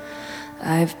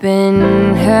 I've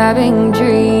been having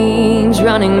dreams,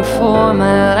 running for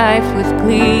my life with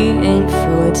glee. Ain't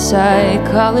Freud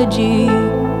psychology,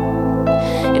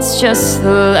 it's just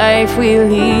the life we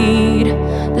lead.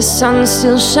 The sun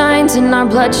still shines in our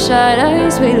bloodshot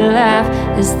eyes. We laugh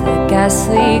as the gas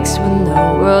leaks when the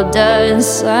world does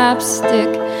slapstick.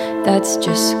 That's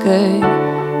just good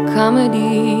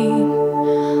comedy.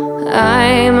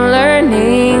 I'm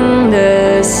learning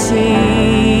the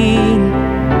scene,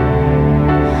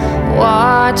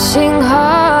 watching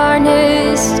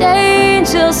harnessed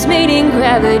angels meeting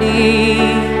gravity,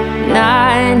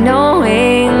 not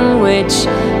knowing which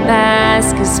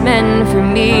mask is meant for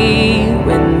me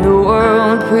when the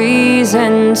world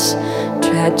presents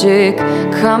tragic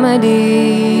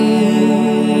comedy.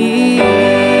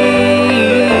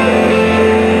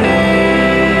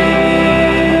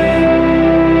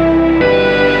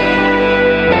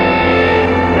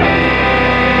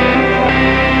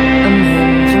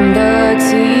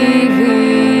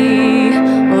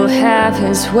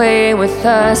 His way with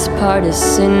us,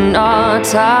 partisan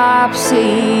autopsies.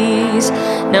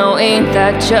 No, ain't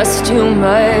that just too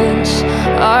much?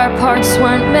 Our parts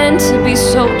weren't meant to be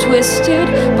so twisted,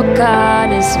 but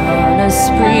God is on a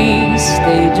spree,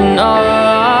 staging all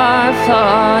our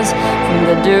flaws from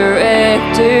the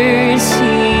director's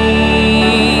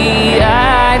seat.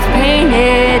 I've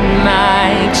painted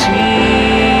my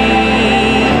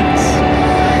cheeks,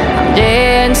 I'm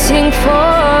dancing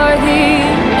for the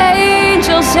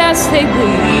as they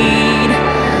bleed.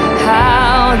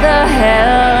 How the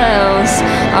hell else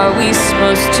are we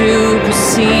supposed to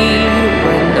proceed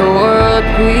when the world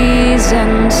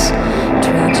presents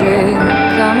tragic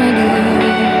comedy?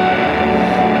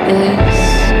 This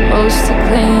most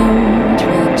acclaimed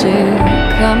tragic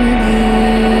comedy.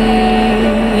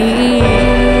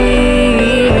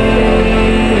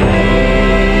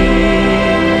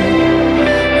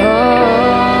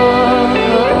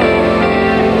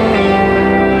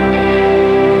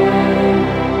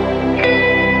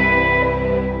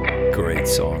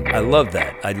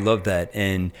 I love that.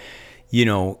 And, you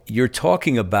know, you're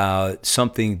talking about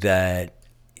something that,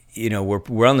 you know,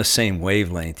 we're on the same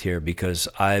wavelength here, because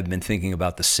I've been thinking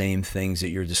about the same things that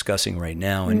you're discussing right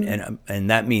now. And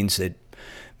that means that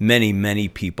many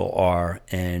people are.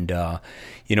 And,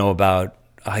 you know, about,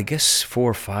 I guess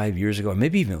 4 or 5 years ago, or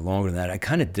maybe even longer than that, I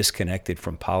kind of disconnected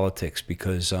from politics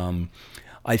because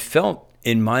I felt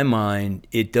in my mind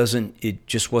it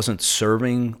just wasn't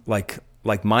serving. Like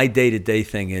my day-to-day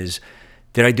thing is,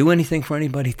 did I do anything for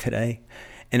anybody today?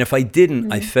 And if I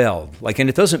didn't, I failed. Like, and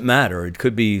it doesn't matter. It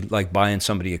could be like buying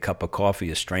somebody a cup of coffee,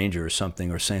 a stranger or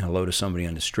something, or saying hello to somebody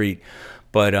on the street.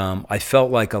 But I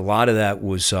felt like a lot of that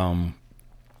was,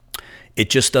 it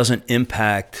just doesn't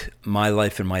impact my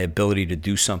life and my ability to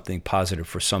do something positive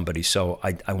for somebody. So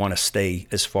I want to stay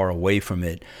as far away from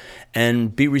it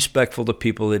and be respectful to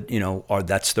people that, you know,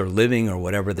 that's their living or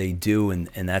whatever they do.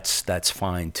 And that's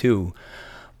fine too.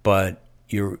 But,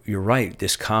 you're right.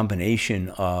 This combination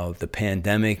of the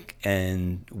pandemic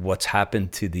and what's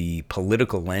happened to the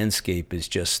political landscape is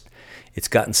just, it's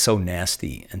gotten so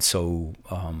nasty, and so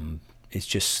it's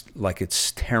just like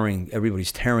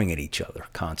everybody's tearing at each other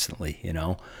constantly, you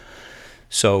know.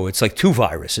 So it's like two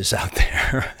viruses out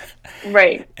there.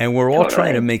 Right. And we're all Totally.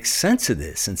 trying to make sense of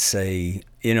this and say,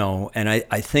 you know, and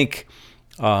I think,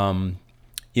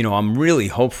 you know, I'm really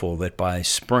hopeful that by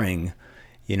spring,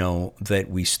 you know, that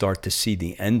we start to see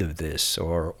the end of this,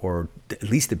 or at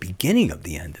least the beginning of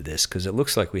the end of this, because it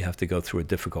looks like we have to go through a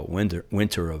difficult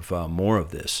winter of more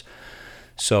of this.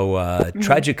 So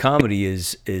tragic comedy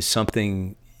is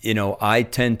something, you know, I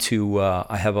tend to,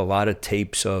 I have a lot of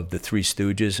tapes of the Three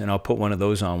Stooges, and I'll put one of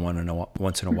those on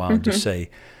once in a while and just say,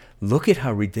 look at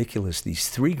how ridiculous these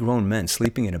three grown men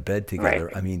sleeping in a bed together.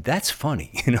 Right. I mean, that's funny,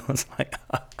 you know. It's like,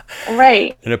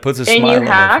 Right. and it puts a And smile you on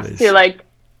my have face. to, like,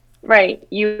 right,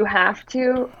 you have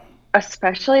to,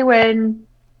 especially when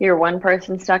you're one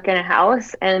person stuck in a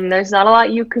house and there's not a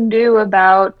lot you can do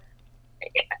about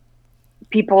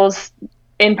people's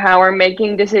in power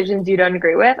making decisions you don't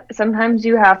agree with. Sometimes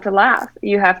you have to laugh.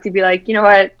 You have to be like, you know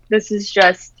what, this is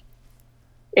just,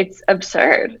 it's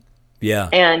absurd. Yeah.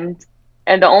 And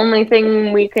the only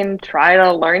thing we can try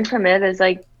to learn from it is,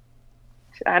 like,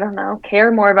 I don't know,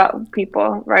 care more about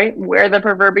people, right? Wear the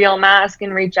proverbial mask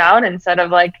and reach out, instead of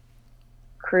like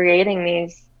creating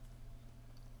these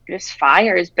just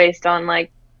fires based on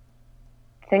like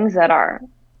things that are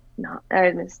not,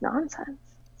 it's nonsense.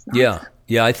 It's nonsense.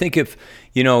 Yeah, I think if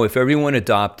everyone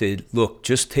adopted, look,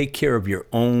 just take care of your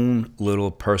own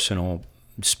little personal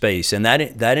space, and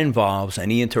that involves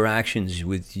any interactions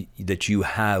that you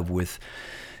have with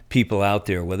people out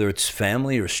there, whether it's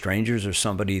family or strangers or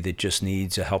somebody that just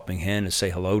needs a helping hand to say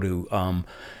hello to.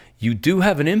 You do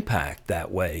have an impact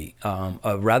that way,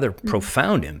 a rather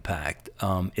profound impact.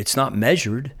 It's not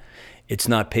measured, it's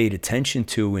not paid attention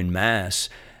to in mass,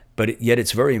 but yet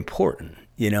it's very important.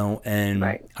 You know, and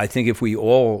Right. I think if we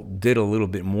all did a little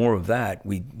bit more of that,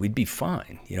 we'd be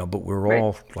fine. You know, but we're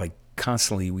all like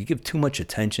constantly, we give too much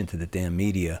attention to the damn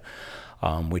media,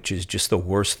 which is just the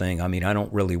worst thing. I mean, I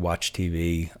don't really watch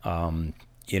TV,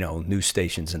 you know, news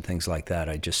stations and things like that.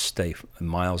 I just stay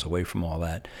miles away from all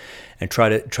that, and try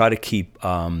to keep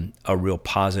a real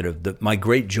positive. My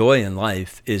great joy in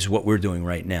life is what we're doing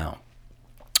right now,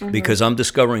 because I'm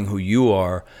discovering who you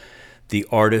are, the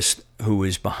artist who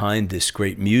is behind this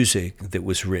great music that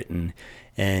was written,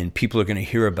 and people are going to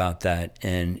hear about that,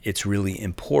 and it's really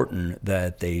important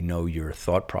that they know your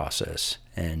thought process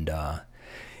and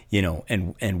you know,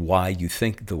 and why you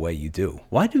think the way you do.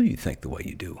 Why do you think the way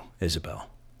you do, Isabelle?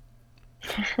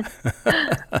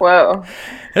 Whoa.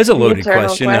 That's a loaded Eternal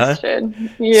question, huh?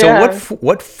 Yeah. So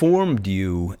what formed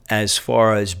you as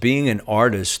far as being an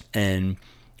artist, and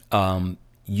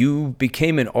you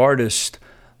became an artist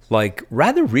like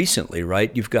rather recently,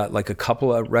 right? You've got like a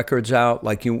couple of records out.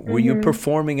 Like, were you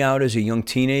performing out as a young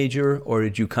teenager, or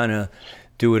did you kind of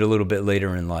do it a little bit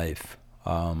later in life?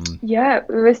 Yeah, it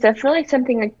was definitely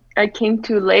something I came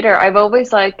to later. I've always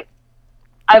sung,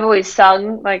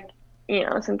 like, you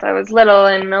know, since I was little,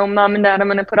 and oh, mom and dad, I'm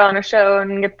going to put on a show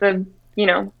and get the, you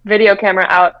know, video camera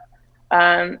out.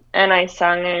 And I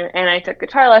sung, and I took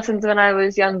guitar lessons when I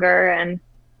was younger, and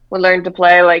would learn to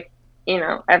play, like, you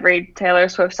know, every Taylor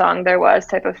Swift song there was,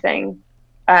 type of thing.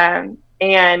 And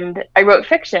I wrote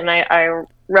fiction. I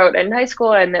wrote in high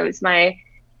school, and it was my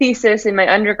thesis in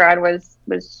my undergrad was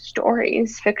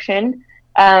stories, fiction.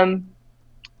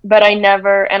 But I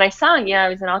never, and I sung, yeah, I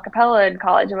was in a cappella in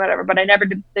college and whatever, but I never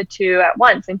did the two at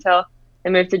once until I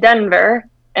moved to Denver,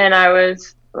 and I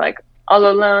was like all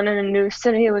alone in a new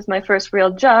city. It was my first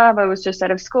real job. I was just out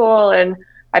of school, and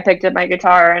I picked up my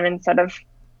guitar, and instead of,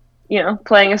 you know,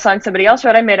 playing a song somebody else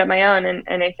wrote, I made up my own.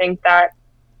 And I think that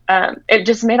it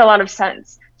just made a lot of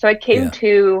sense. So I came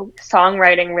to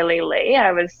songwriting really late.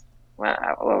 I was,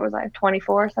 what was I,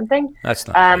 24 or something? That's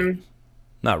not late.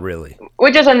 Not really.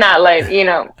 Which isn't that late, you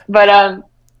know. But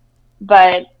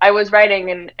I was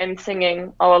writing and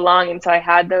singing all along. And so I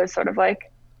had those sort of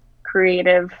like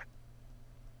creative,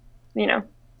 you know,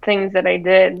 things that I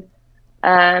did.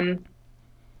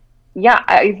 Yeah,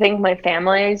 I think my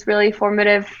family is really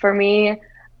formative for me,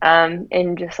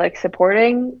 in just like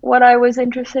supporting what I was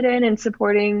interested in and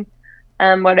supporting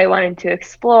what I wanted to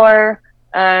explore,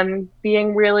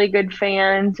 being really good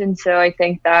fans. And so I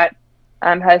think that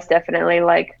has definitely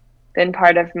like been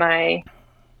part of my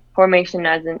formation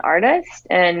as an artist.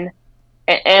 And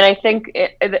I think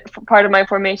part of my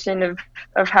formation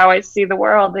of how I see the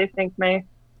world. I think my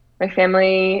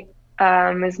family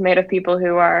is made of people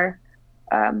who are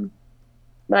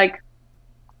like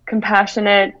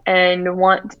compassionate and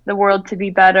want the world to be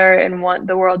better and want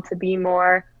the world to be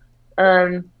more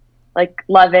like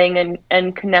loving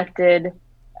and connected,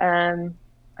 and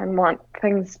want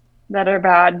things that are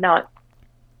bad not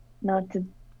to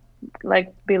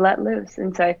like be let loose.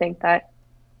 And so I think that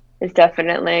is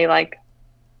definitely like,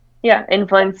 yeah,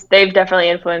 they've definitely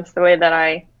influenced the way that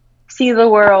I see the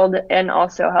world and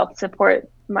also helped support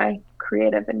my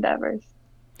creative endeavors.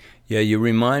 Yeah, you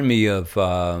remind me of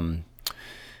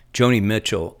Joni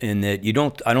Mitchell in that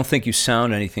I don't think you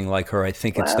sound anything like her. I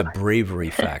think it's the bravery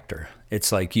factor.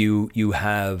 It's like you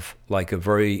have like a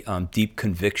very deep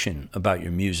conviction about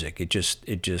your music. It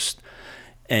just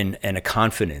and a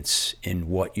confidence in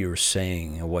what you're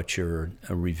saying and what you're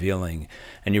revealing.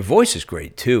 And your voice is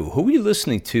great too. Who were you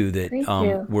listening to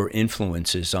that were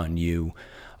influences on you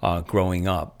growing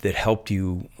up that helped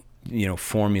you,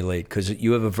 formulate? Because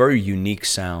you have a very unique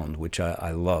sound, which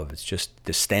I love. It's just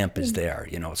the stamp is there.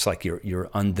 It's like you're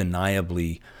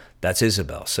undeniably, that's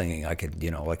Isabelle singing. I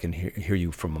can hear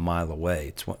you from a mile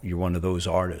away. You're one of those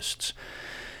artists.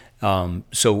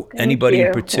 So anybody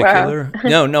in particular?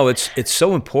 Wow. No, it's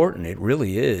so important. It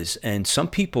really is. And some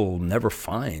people never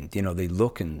find, they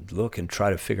look and try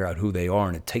to figure out who they are,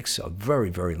 and it takes a very,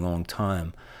 very long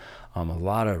time. A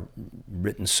lot of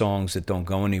written songs that don't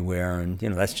go anywhere, and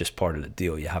that's just part of the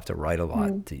deal. You have to write a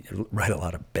lot, write a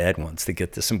lot of bad ones to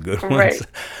get to some good ones. Right.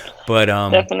 But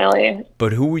definitely.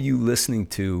 But who were you listening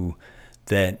to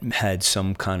that had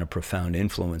some kind of profound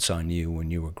influence on you when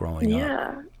you were growing up?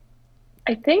 Yeah,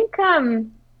 I think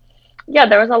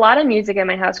there was a lot of music in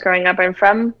my house growing up. I'm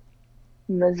from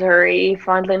Missouri,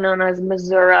 fondly known as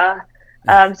Missouri.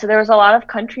 So there was a lot of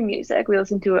country music. We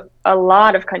listened to a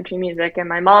lot of country music, and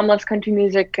my mom loves country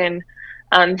music. And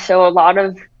so a lot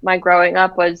of my growing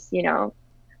up was,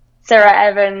 Sarah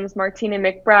Evans, Martina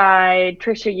McBride,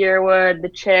 Trisha Yearwood, the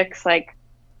Chicks, like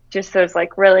just those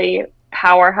like really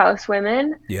powerhouse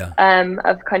women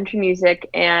of country music.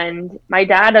 And my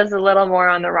dad is a little more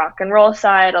on the rock and roll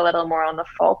side, a little more on the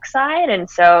folk side. And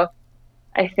so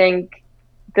I think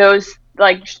those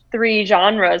like three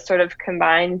genres sort of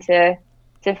combined to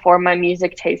form my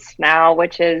music taste now,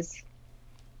 which is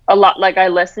a lot. Like I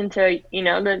listen to,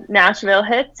 the Nashville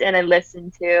hits, and I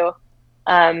listen to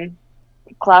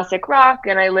classic rock,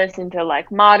 and I listen to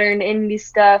like modern indie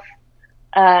stuff.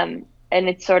 And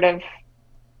it's sort of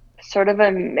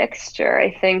a mixture.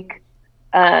 I think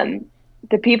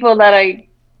the people that I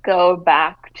go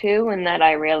back to and that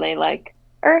I really like,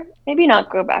 or maybe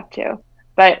not go back to,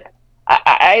 but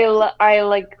I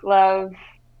love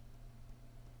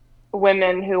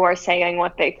women who are saying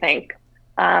what they think.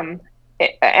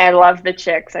 I love the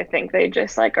Chicks. I think they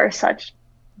just like are such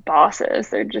bosses.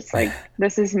 They're just like,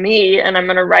 this is me, and I'm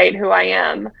gonna write who I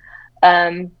am.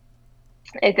 I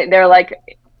think they're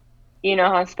like,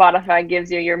 how Spotify gives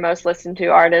you your most listened to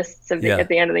artists at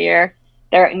the end of the year.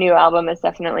 Their new album is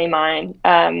definitely mine.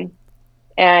 And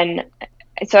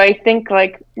so I think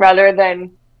like rather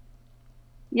than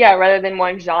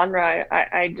one genre,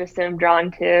 I just am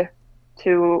drawn to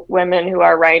women who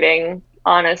are writing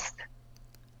honest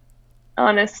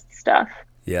stuff.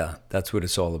 Yeah, that's what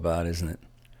it's all about, isn't it?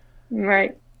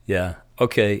 Right. Yeah.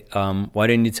 Okay. Why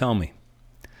didn't you tell me?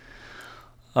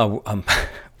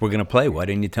 We're gonna play. Why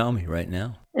didn't you tell me right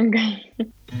now? Okay.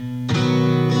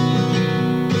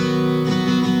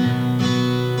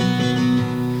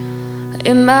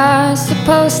 Am I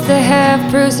supposed to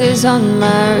have bruises on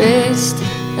my wrist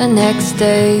the next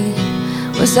day?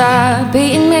 Was I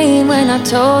being mean when I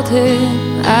told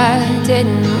him I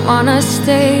didn't wanna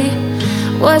stay?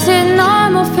 Was it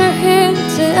normal for him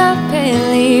to up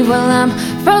and leave while I'm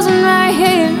frozen right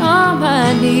here on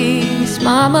my knees?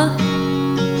 Mama,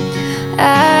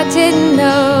 I didn't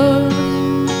know.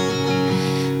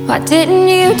 Why didn't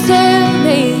you tell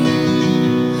me?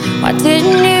 Why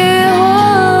didn't you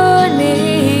warn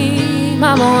me?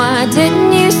 Mama, why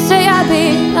didn't you say I'd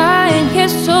be lying here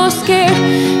so scared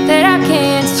that I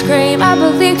can't scream? I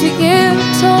believed you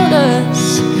told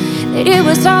us that it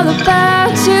was all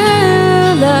about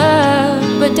your love.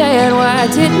 But Dad, why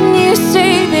didn't you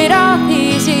say that all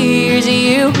these years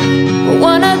you were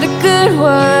one of the good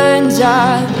ones?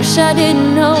 I wish I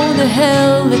didn't know the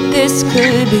hell that this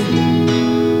could be.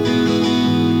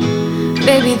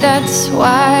 Baby, that's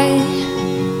why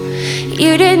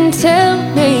you didn't tell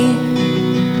me.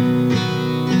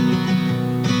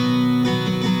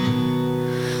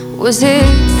 Was it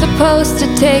supposed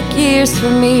to take years for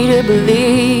me to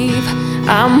believe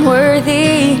I'm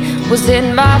worthy? Was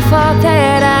it my fault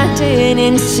that I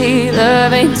didn't see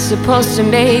love ain't supposed to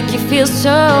make you feel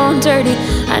so dirty?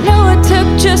 I know it took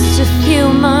just a few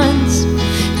months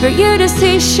for you to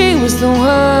see she was the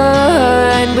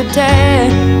one. But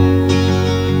Dad,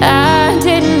 I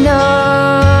didn't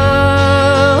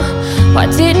know. Why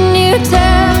didn't you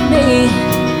tell me?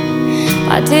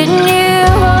 Why didn't you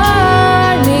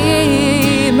warn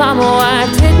me? Mama, why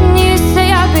didn't you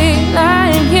say I'd be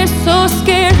lying here so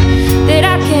scared that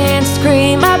I can't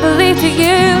scream? I believe that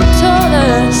you told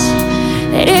us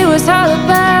that it was all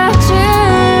about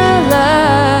your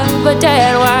love. But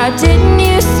Dad, why didn't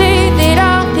you see that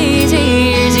all these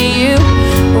years of you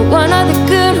were one of the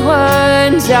good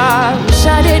ones? I wish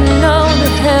I didn't know the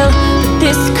hell that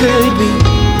this could be.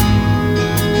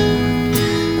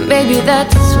 Maybe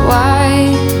that's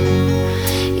why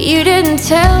you didn't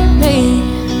tell me.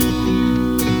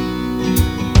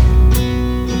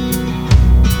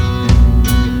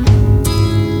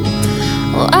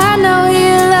 Well, I know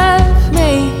you love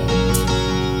me.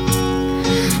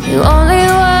 You only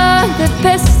want the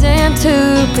best and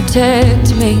to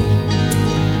protect me.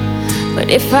 But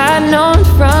if I'd known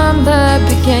from the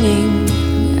beginning,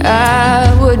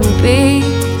 I wouldn't be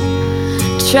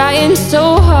trying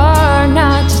so hard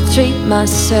not to treat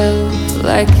myself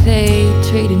like they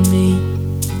treated me.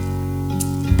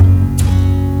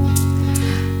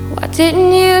 Why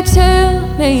didn't you tell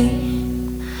me?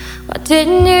 Why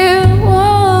didn't you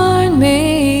warn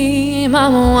me?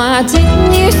 Mama, why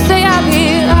didn't you say I'd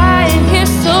be lying here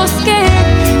so scared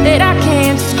that I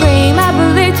can't scream? I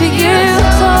believed that you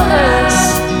told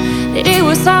us that it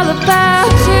was all about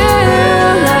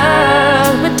your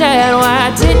love. But Dad,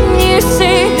 why didn't you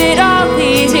say that all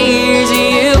these years of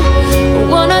you were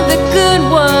one of the good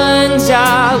ones?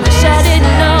 I wish I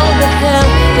didn't know the hell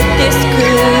that this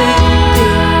could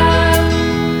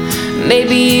be.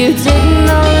 Maybe you didn't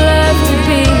know love would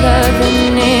be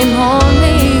loving him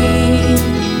only.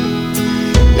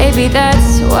 Maybe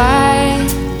that's why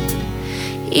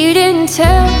you didn't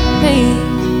tell me.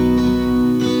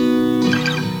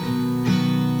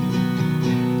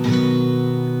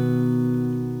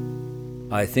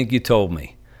 I think you told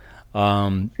me.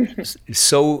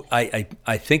 So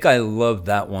I think I love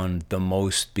that one the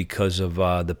most because of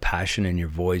the passion in your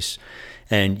voice,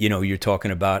 and you're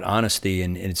talking about honesty,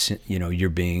 and it's you're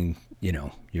being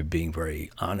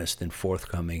very honest and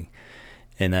forthcoming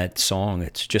in that song.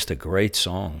 It's just a great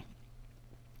song.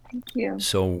 Thank you.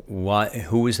 So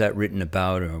who was that written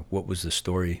about, or what was the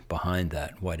story behind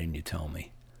that? Why didn't you tell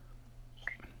me?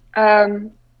 Yeah,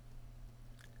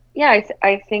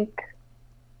 I think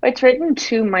it's written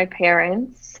to my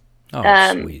parents.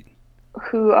 Oh, sweet.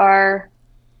 Who are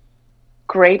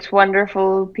great,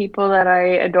 wonderful people that I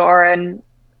adore and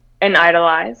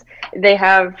idolize. They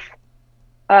have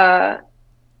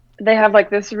like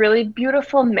this really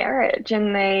beautiful marriage,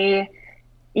 and they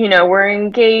were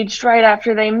engaged right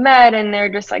after they met, and they're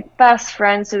just like best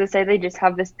friends. So they say they just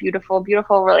have this beautiful,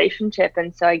 beautiful relationship.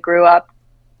 And so I grew up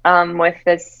with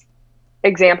this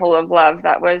example of love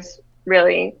that was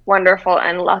really wonderful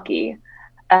and lucky.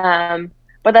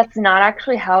 But that's not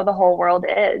actually how the whole world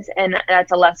is. And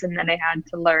that's a lesson that I had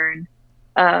to learn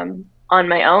on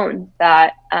my own,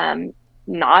 that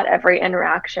not every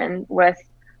interaction with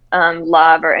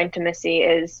love or intimacy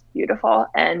is beautiful,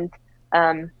 and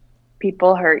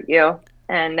people hurt you.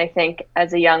 And I think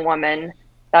as a young woman,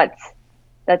 that's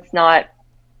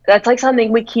like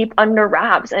something we keep under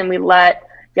wraps, and we let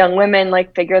young women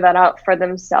like figure that out for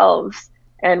themselves,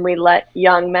 and we let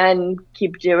young men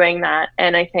keep doing that.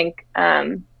 And I think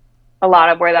a lot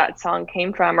of where that song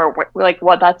came from, or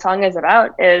what that song is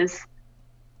about, is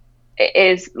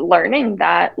learning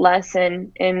that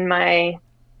lesson in my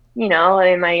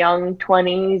in my young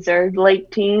 20s or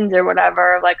late teens or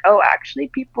whatever, like, oh, actually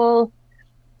people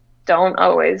don't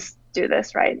always do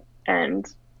this right,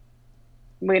 and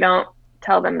we don't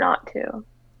tell them not to.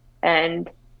 And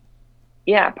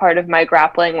yeah, part of my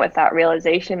grappling with that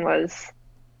realization was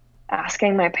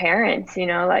asking my parents,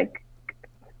 like,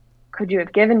 could you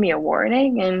have given me a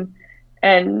warning?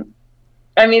 And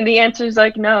I mean, the answer is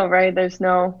like, no, right? There's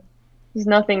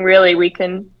nothing really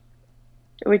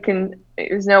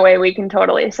there's no way we can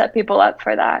totally set people up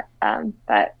for that.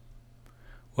 But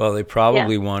well, they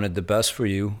probably wanted the best for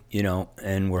you,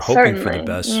 and we're hoping for the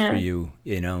best for you,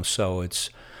 so it's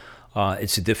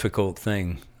a difficult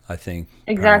thing, I think.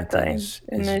 Exactly.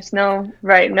 And there's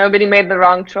nobody made the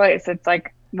wrong choice. It's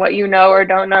like what you know or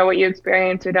don't know, what you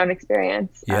experience or don't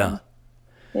experience. Yeah.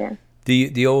 Yeah.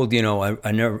 The old,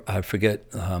 I never forget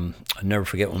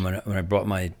when I brought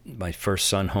my first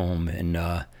son home,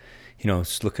 and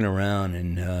was looking around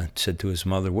and said to his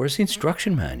mother, "Where's the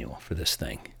instruction manual for this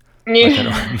thing?"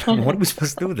 Like, what are we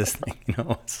supposed to do with this thing?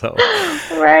 So,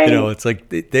 Right. it's like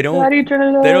they don't, How do you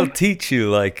turn it they off? don't teach you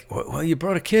like, well, you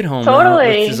brought a kid home. Totally.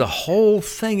 Now. There's a whole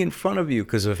thing in front of you.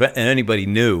 Because if anybody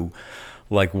knew,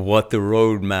 like what the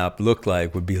roadmap looked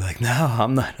like, would be like, no,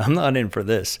 I'm not in for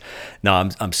this. No,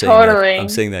 I'm saying Totally. I'm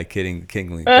saying that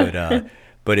kingly,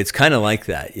 but it's kind of like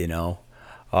that,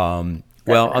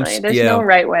 Well, Definitely. There's no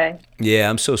right way. Yeah,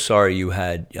 I'm so sorry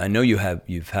I know you've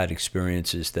had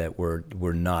experiences that were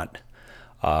not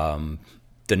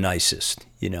the nicest,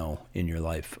 in your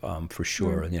life, for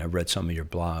sure. Mm. I've read some of your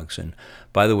blogs, and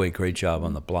by the way, great job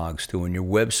on the blogs too. And your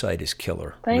website is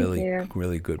killer. Thank really, you.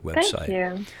 really good website.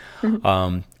 Thank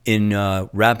you. In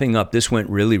wrapping up, this went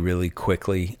really, really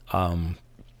quickly,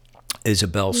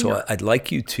 Isabelle. So I'd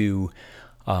like you to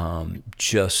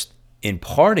just, in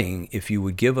parting, if you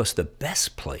would give us the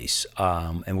best place,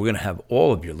 and we're going to have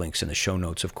all of your links in the show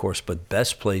notes, of course, but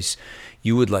best place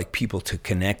you would like people to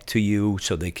connect to you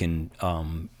so they can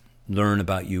learn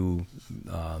about you,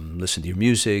 listen to your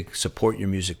music, support your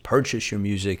music, purchase your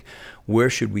music.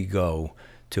 Where should we go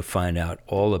to find out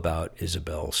all about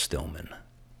Isabelle Stillman?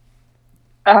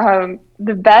 The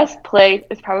best place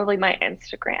is probably my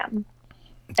Instagram.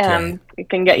 Okay. It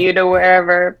can get you to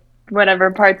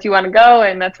whatever parts you want to go,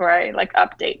 and that's where I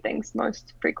update things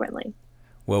most frequently.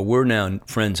 Well, we're now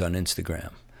friends on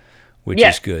Instagram, which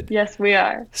Yes. is good. Yes, we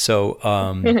are. So,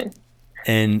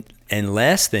 and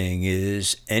last thing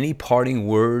is, any parting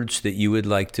words that you would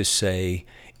like to say,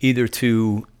 either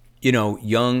to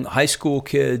young high school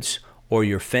kids or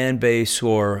your fan base,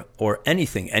 or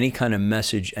anything, any kind of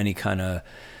message, any kind of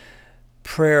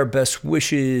prayer, best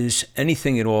wishes,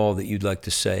 anything at all that you'd like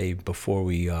to say before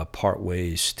we part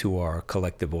ways to our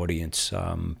collective audience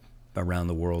around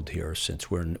the world here, since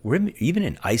we're even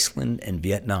in Iceland and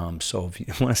Vietnam. So if you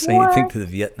want to say anything to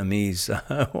the Vietnamese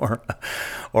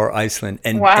or Iceland,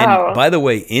 and by the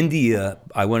way, India,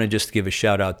 I want to just give a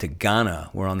shout out to Ghana.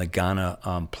 We're on the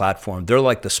Ghana platform. They're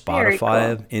like the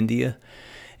Spotify of India,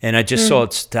 and I just saw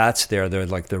stats there.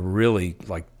 They're really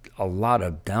a lot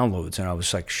of downloads, and I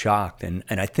was shocked, and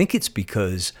I think it's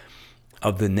because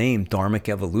of the name Dharmic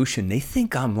Evolution. They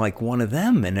think I'm like one of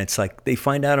them, and it's like they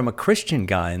find out I'm a Christian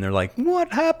guy, and they're like,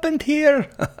 what happened here?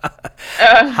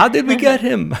 How did we get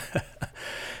him?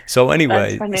 So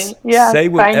anyway, say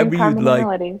whatever you'd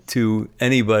like to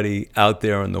anybody out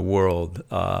there in the world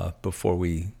before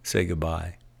we say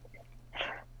goodbye.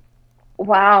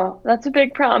 Wow, that's a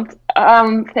big prompt.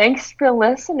 Thanks for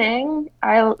listening.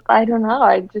 I don't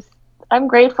know. I'm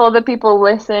grateful that people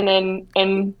listen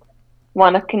and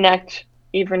want to connect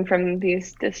even from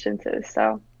these distances.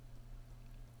 So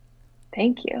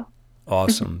thank you.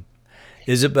 Awesome.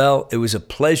 Isabelle, it was a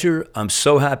pleasure. I'm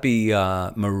so happy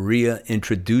Maria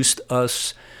introduced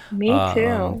us. Me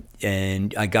too.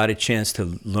 And I got a chance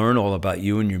to learn all about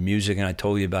you and your music, and I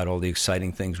told you about all the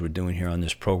exciting things we're doing here on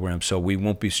this program, so we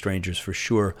won't be strangers for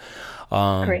sure.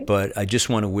 Great. But I just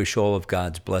want to wish all of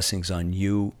God's blessings on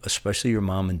you, especially your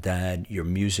mom and dad, your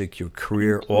music, your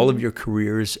career, all of your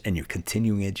careers, and your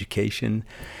continuing education.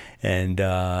 And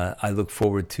I look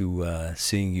forward to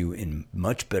seeing you in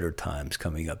much better times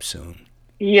coming up soon.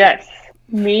 Yes,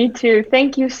 me too.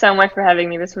 Thank you so much for having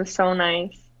me. This was so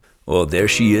nice. Well, there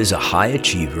she is, a high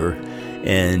achiever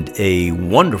and a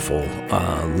wonderful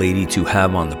lady to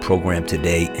have on the program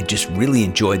today. I just really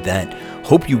enjoyed that.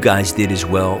 Hope you guys did as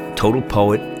well. Total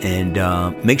Poet.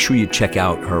 And make sure you check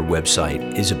out her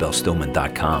website,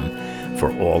 isabellestillman.com,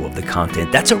 for all of the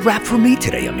content. That's a wrap for me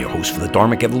today. I'm your host for the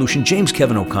Dharmic Evolution, James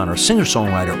Kevin O'Connor,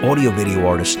 singer-songwriter, audio-video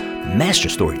artist, master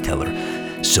storyteller.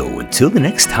 So until the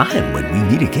next time when we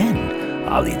meet again,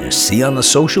 I'll either see you on the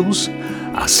socials,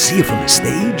 I'll see you from the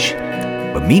stage,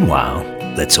 but meanwhile,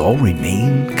 let's all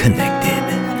remain connected.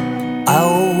 I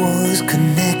was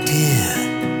connected,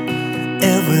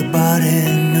 everybody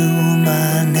knew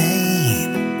my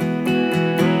name.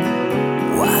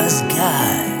 Wise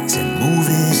guys and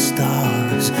movie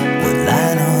stars would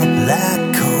line up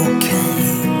like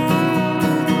cocaine.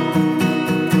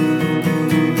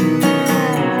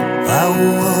 I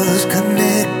was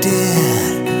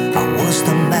connected, I was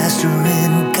the master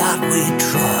in God we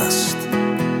trust.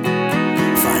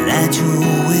 Financial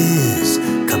whiz,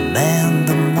 command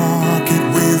the market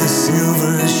with a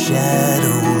silver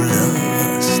shadow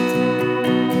lust.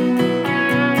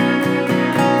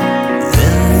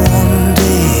 Then one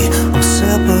day I'm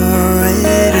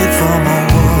separated from a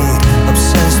world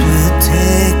obsessed with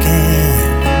taking.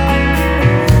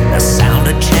 The sound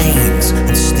of chains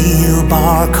and steel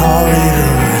bar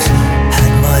corridors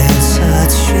had my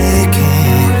insides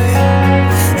shaking.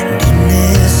 And in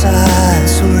this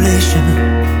isolation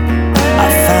I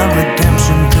found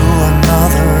redemption through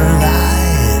another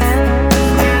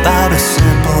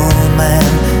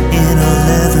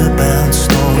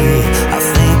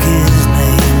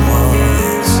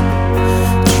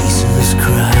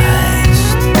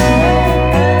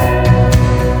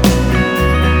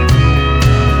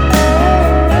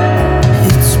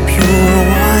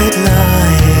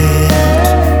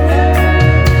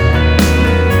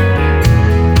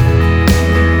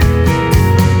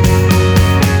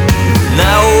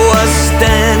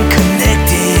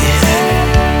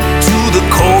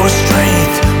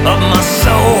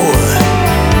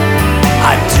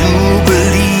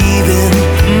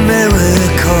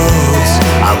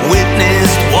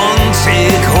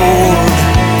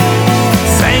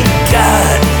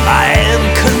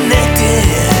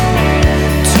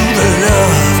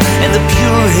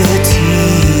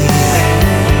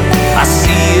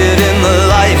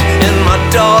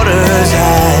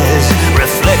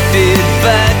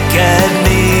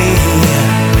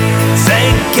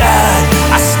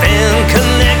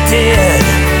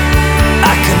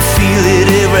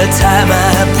time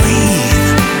I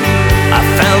breathe, I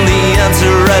found the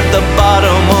answer at the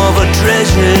bottom of a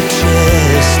treasure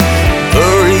chest,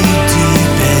 buried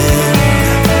deep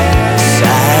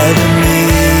inside of me.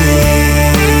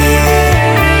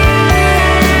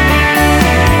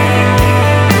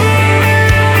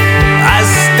 I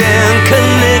stand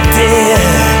connected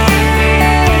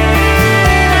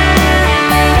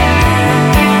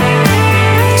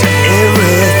to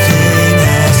everything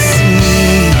I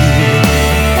see.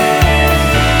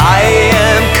 I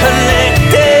am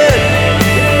connected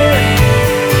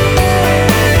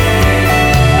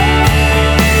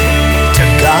to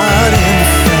God and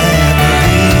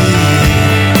family.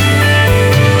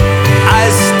 I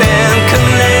stand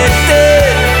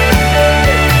connected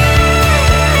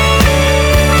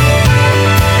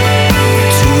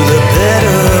to the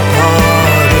better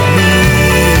part of me.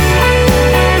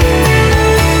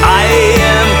 I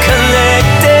am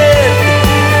connected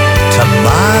to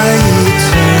my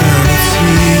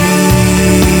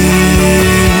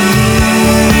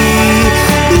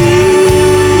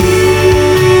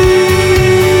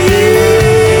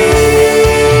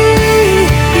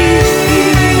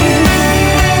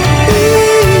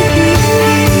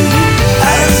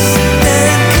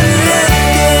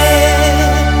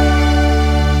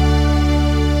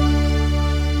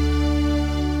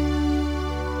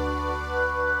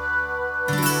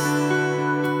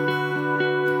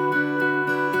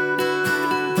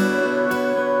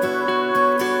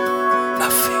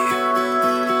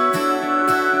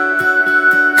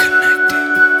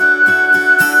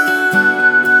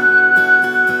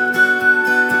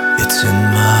it's in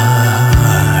my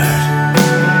heart,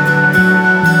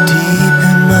 deep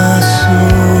in my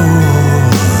soul.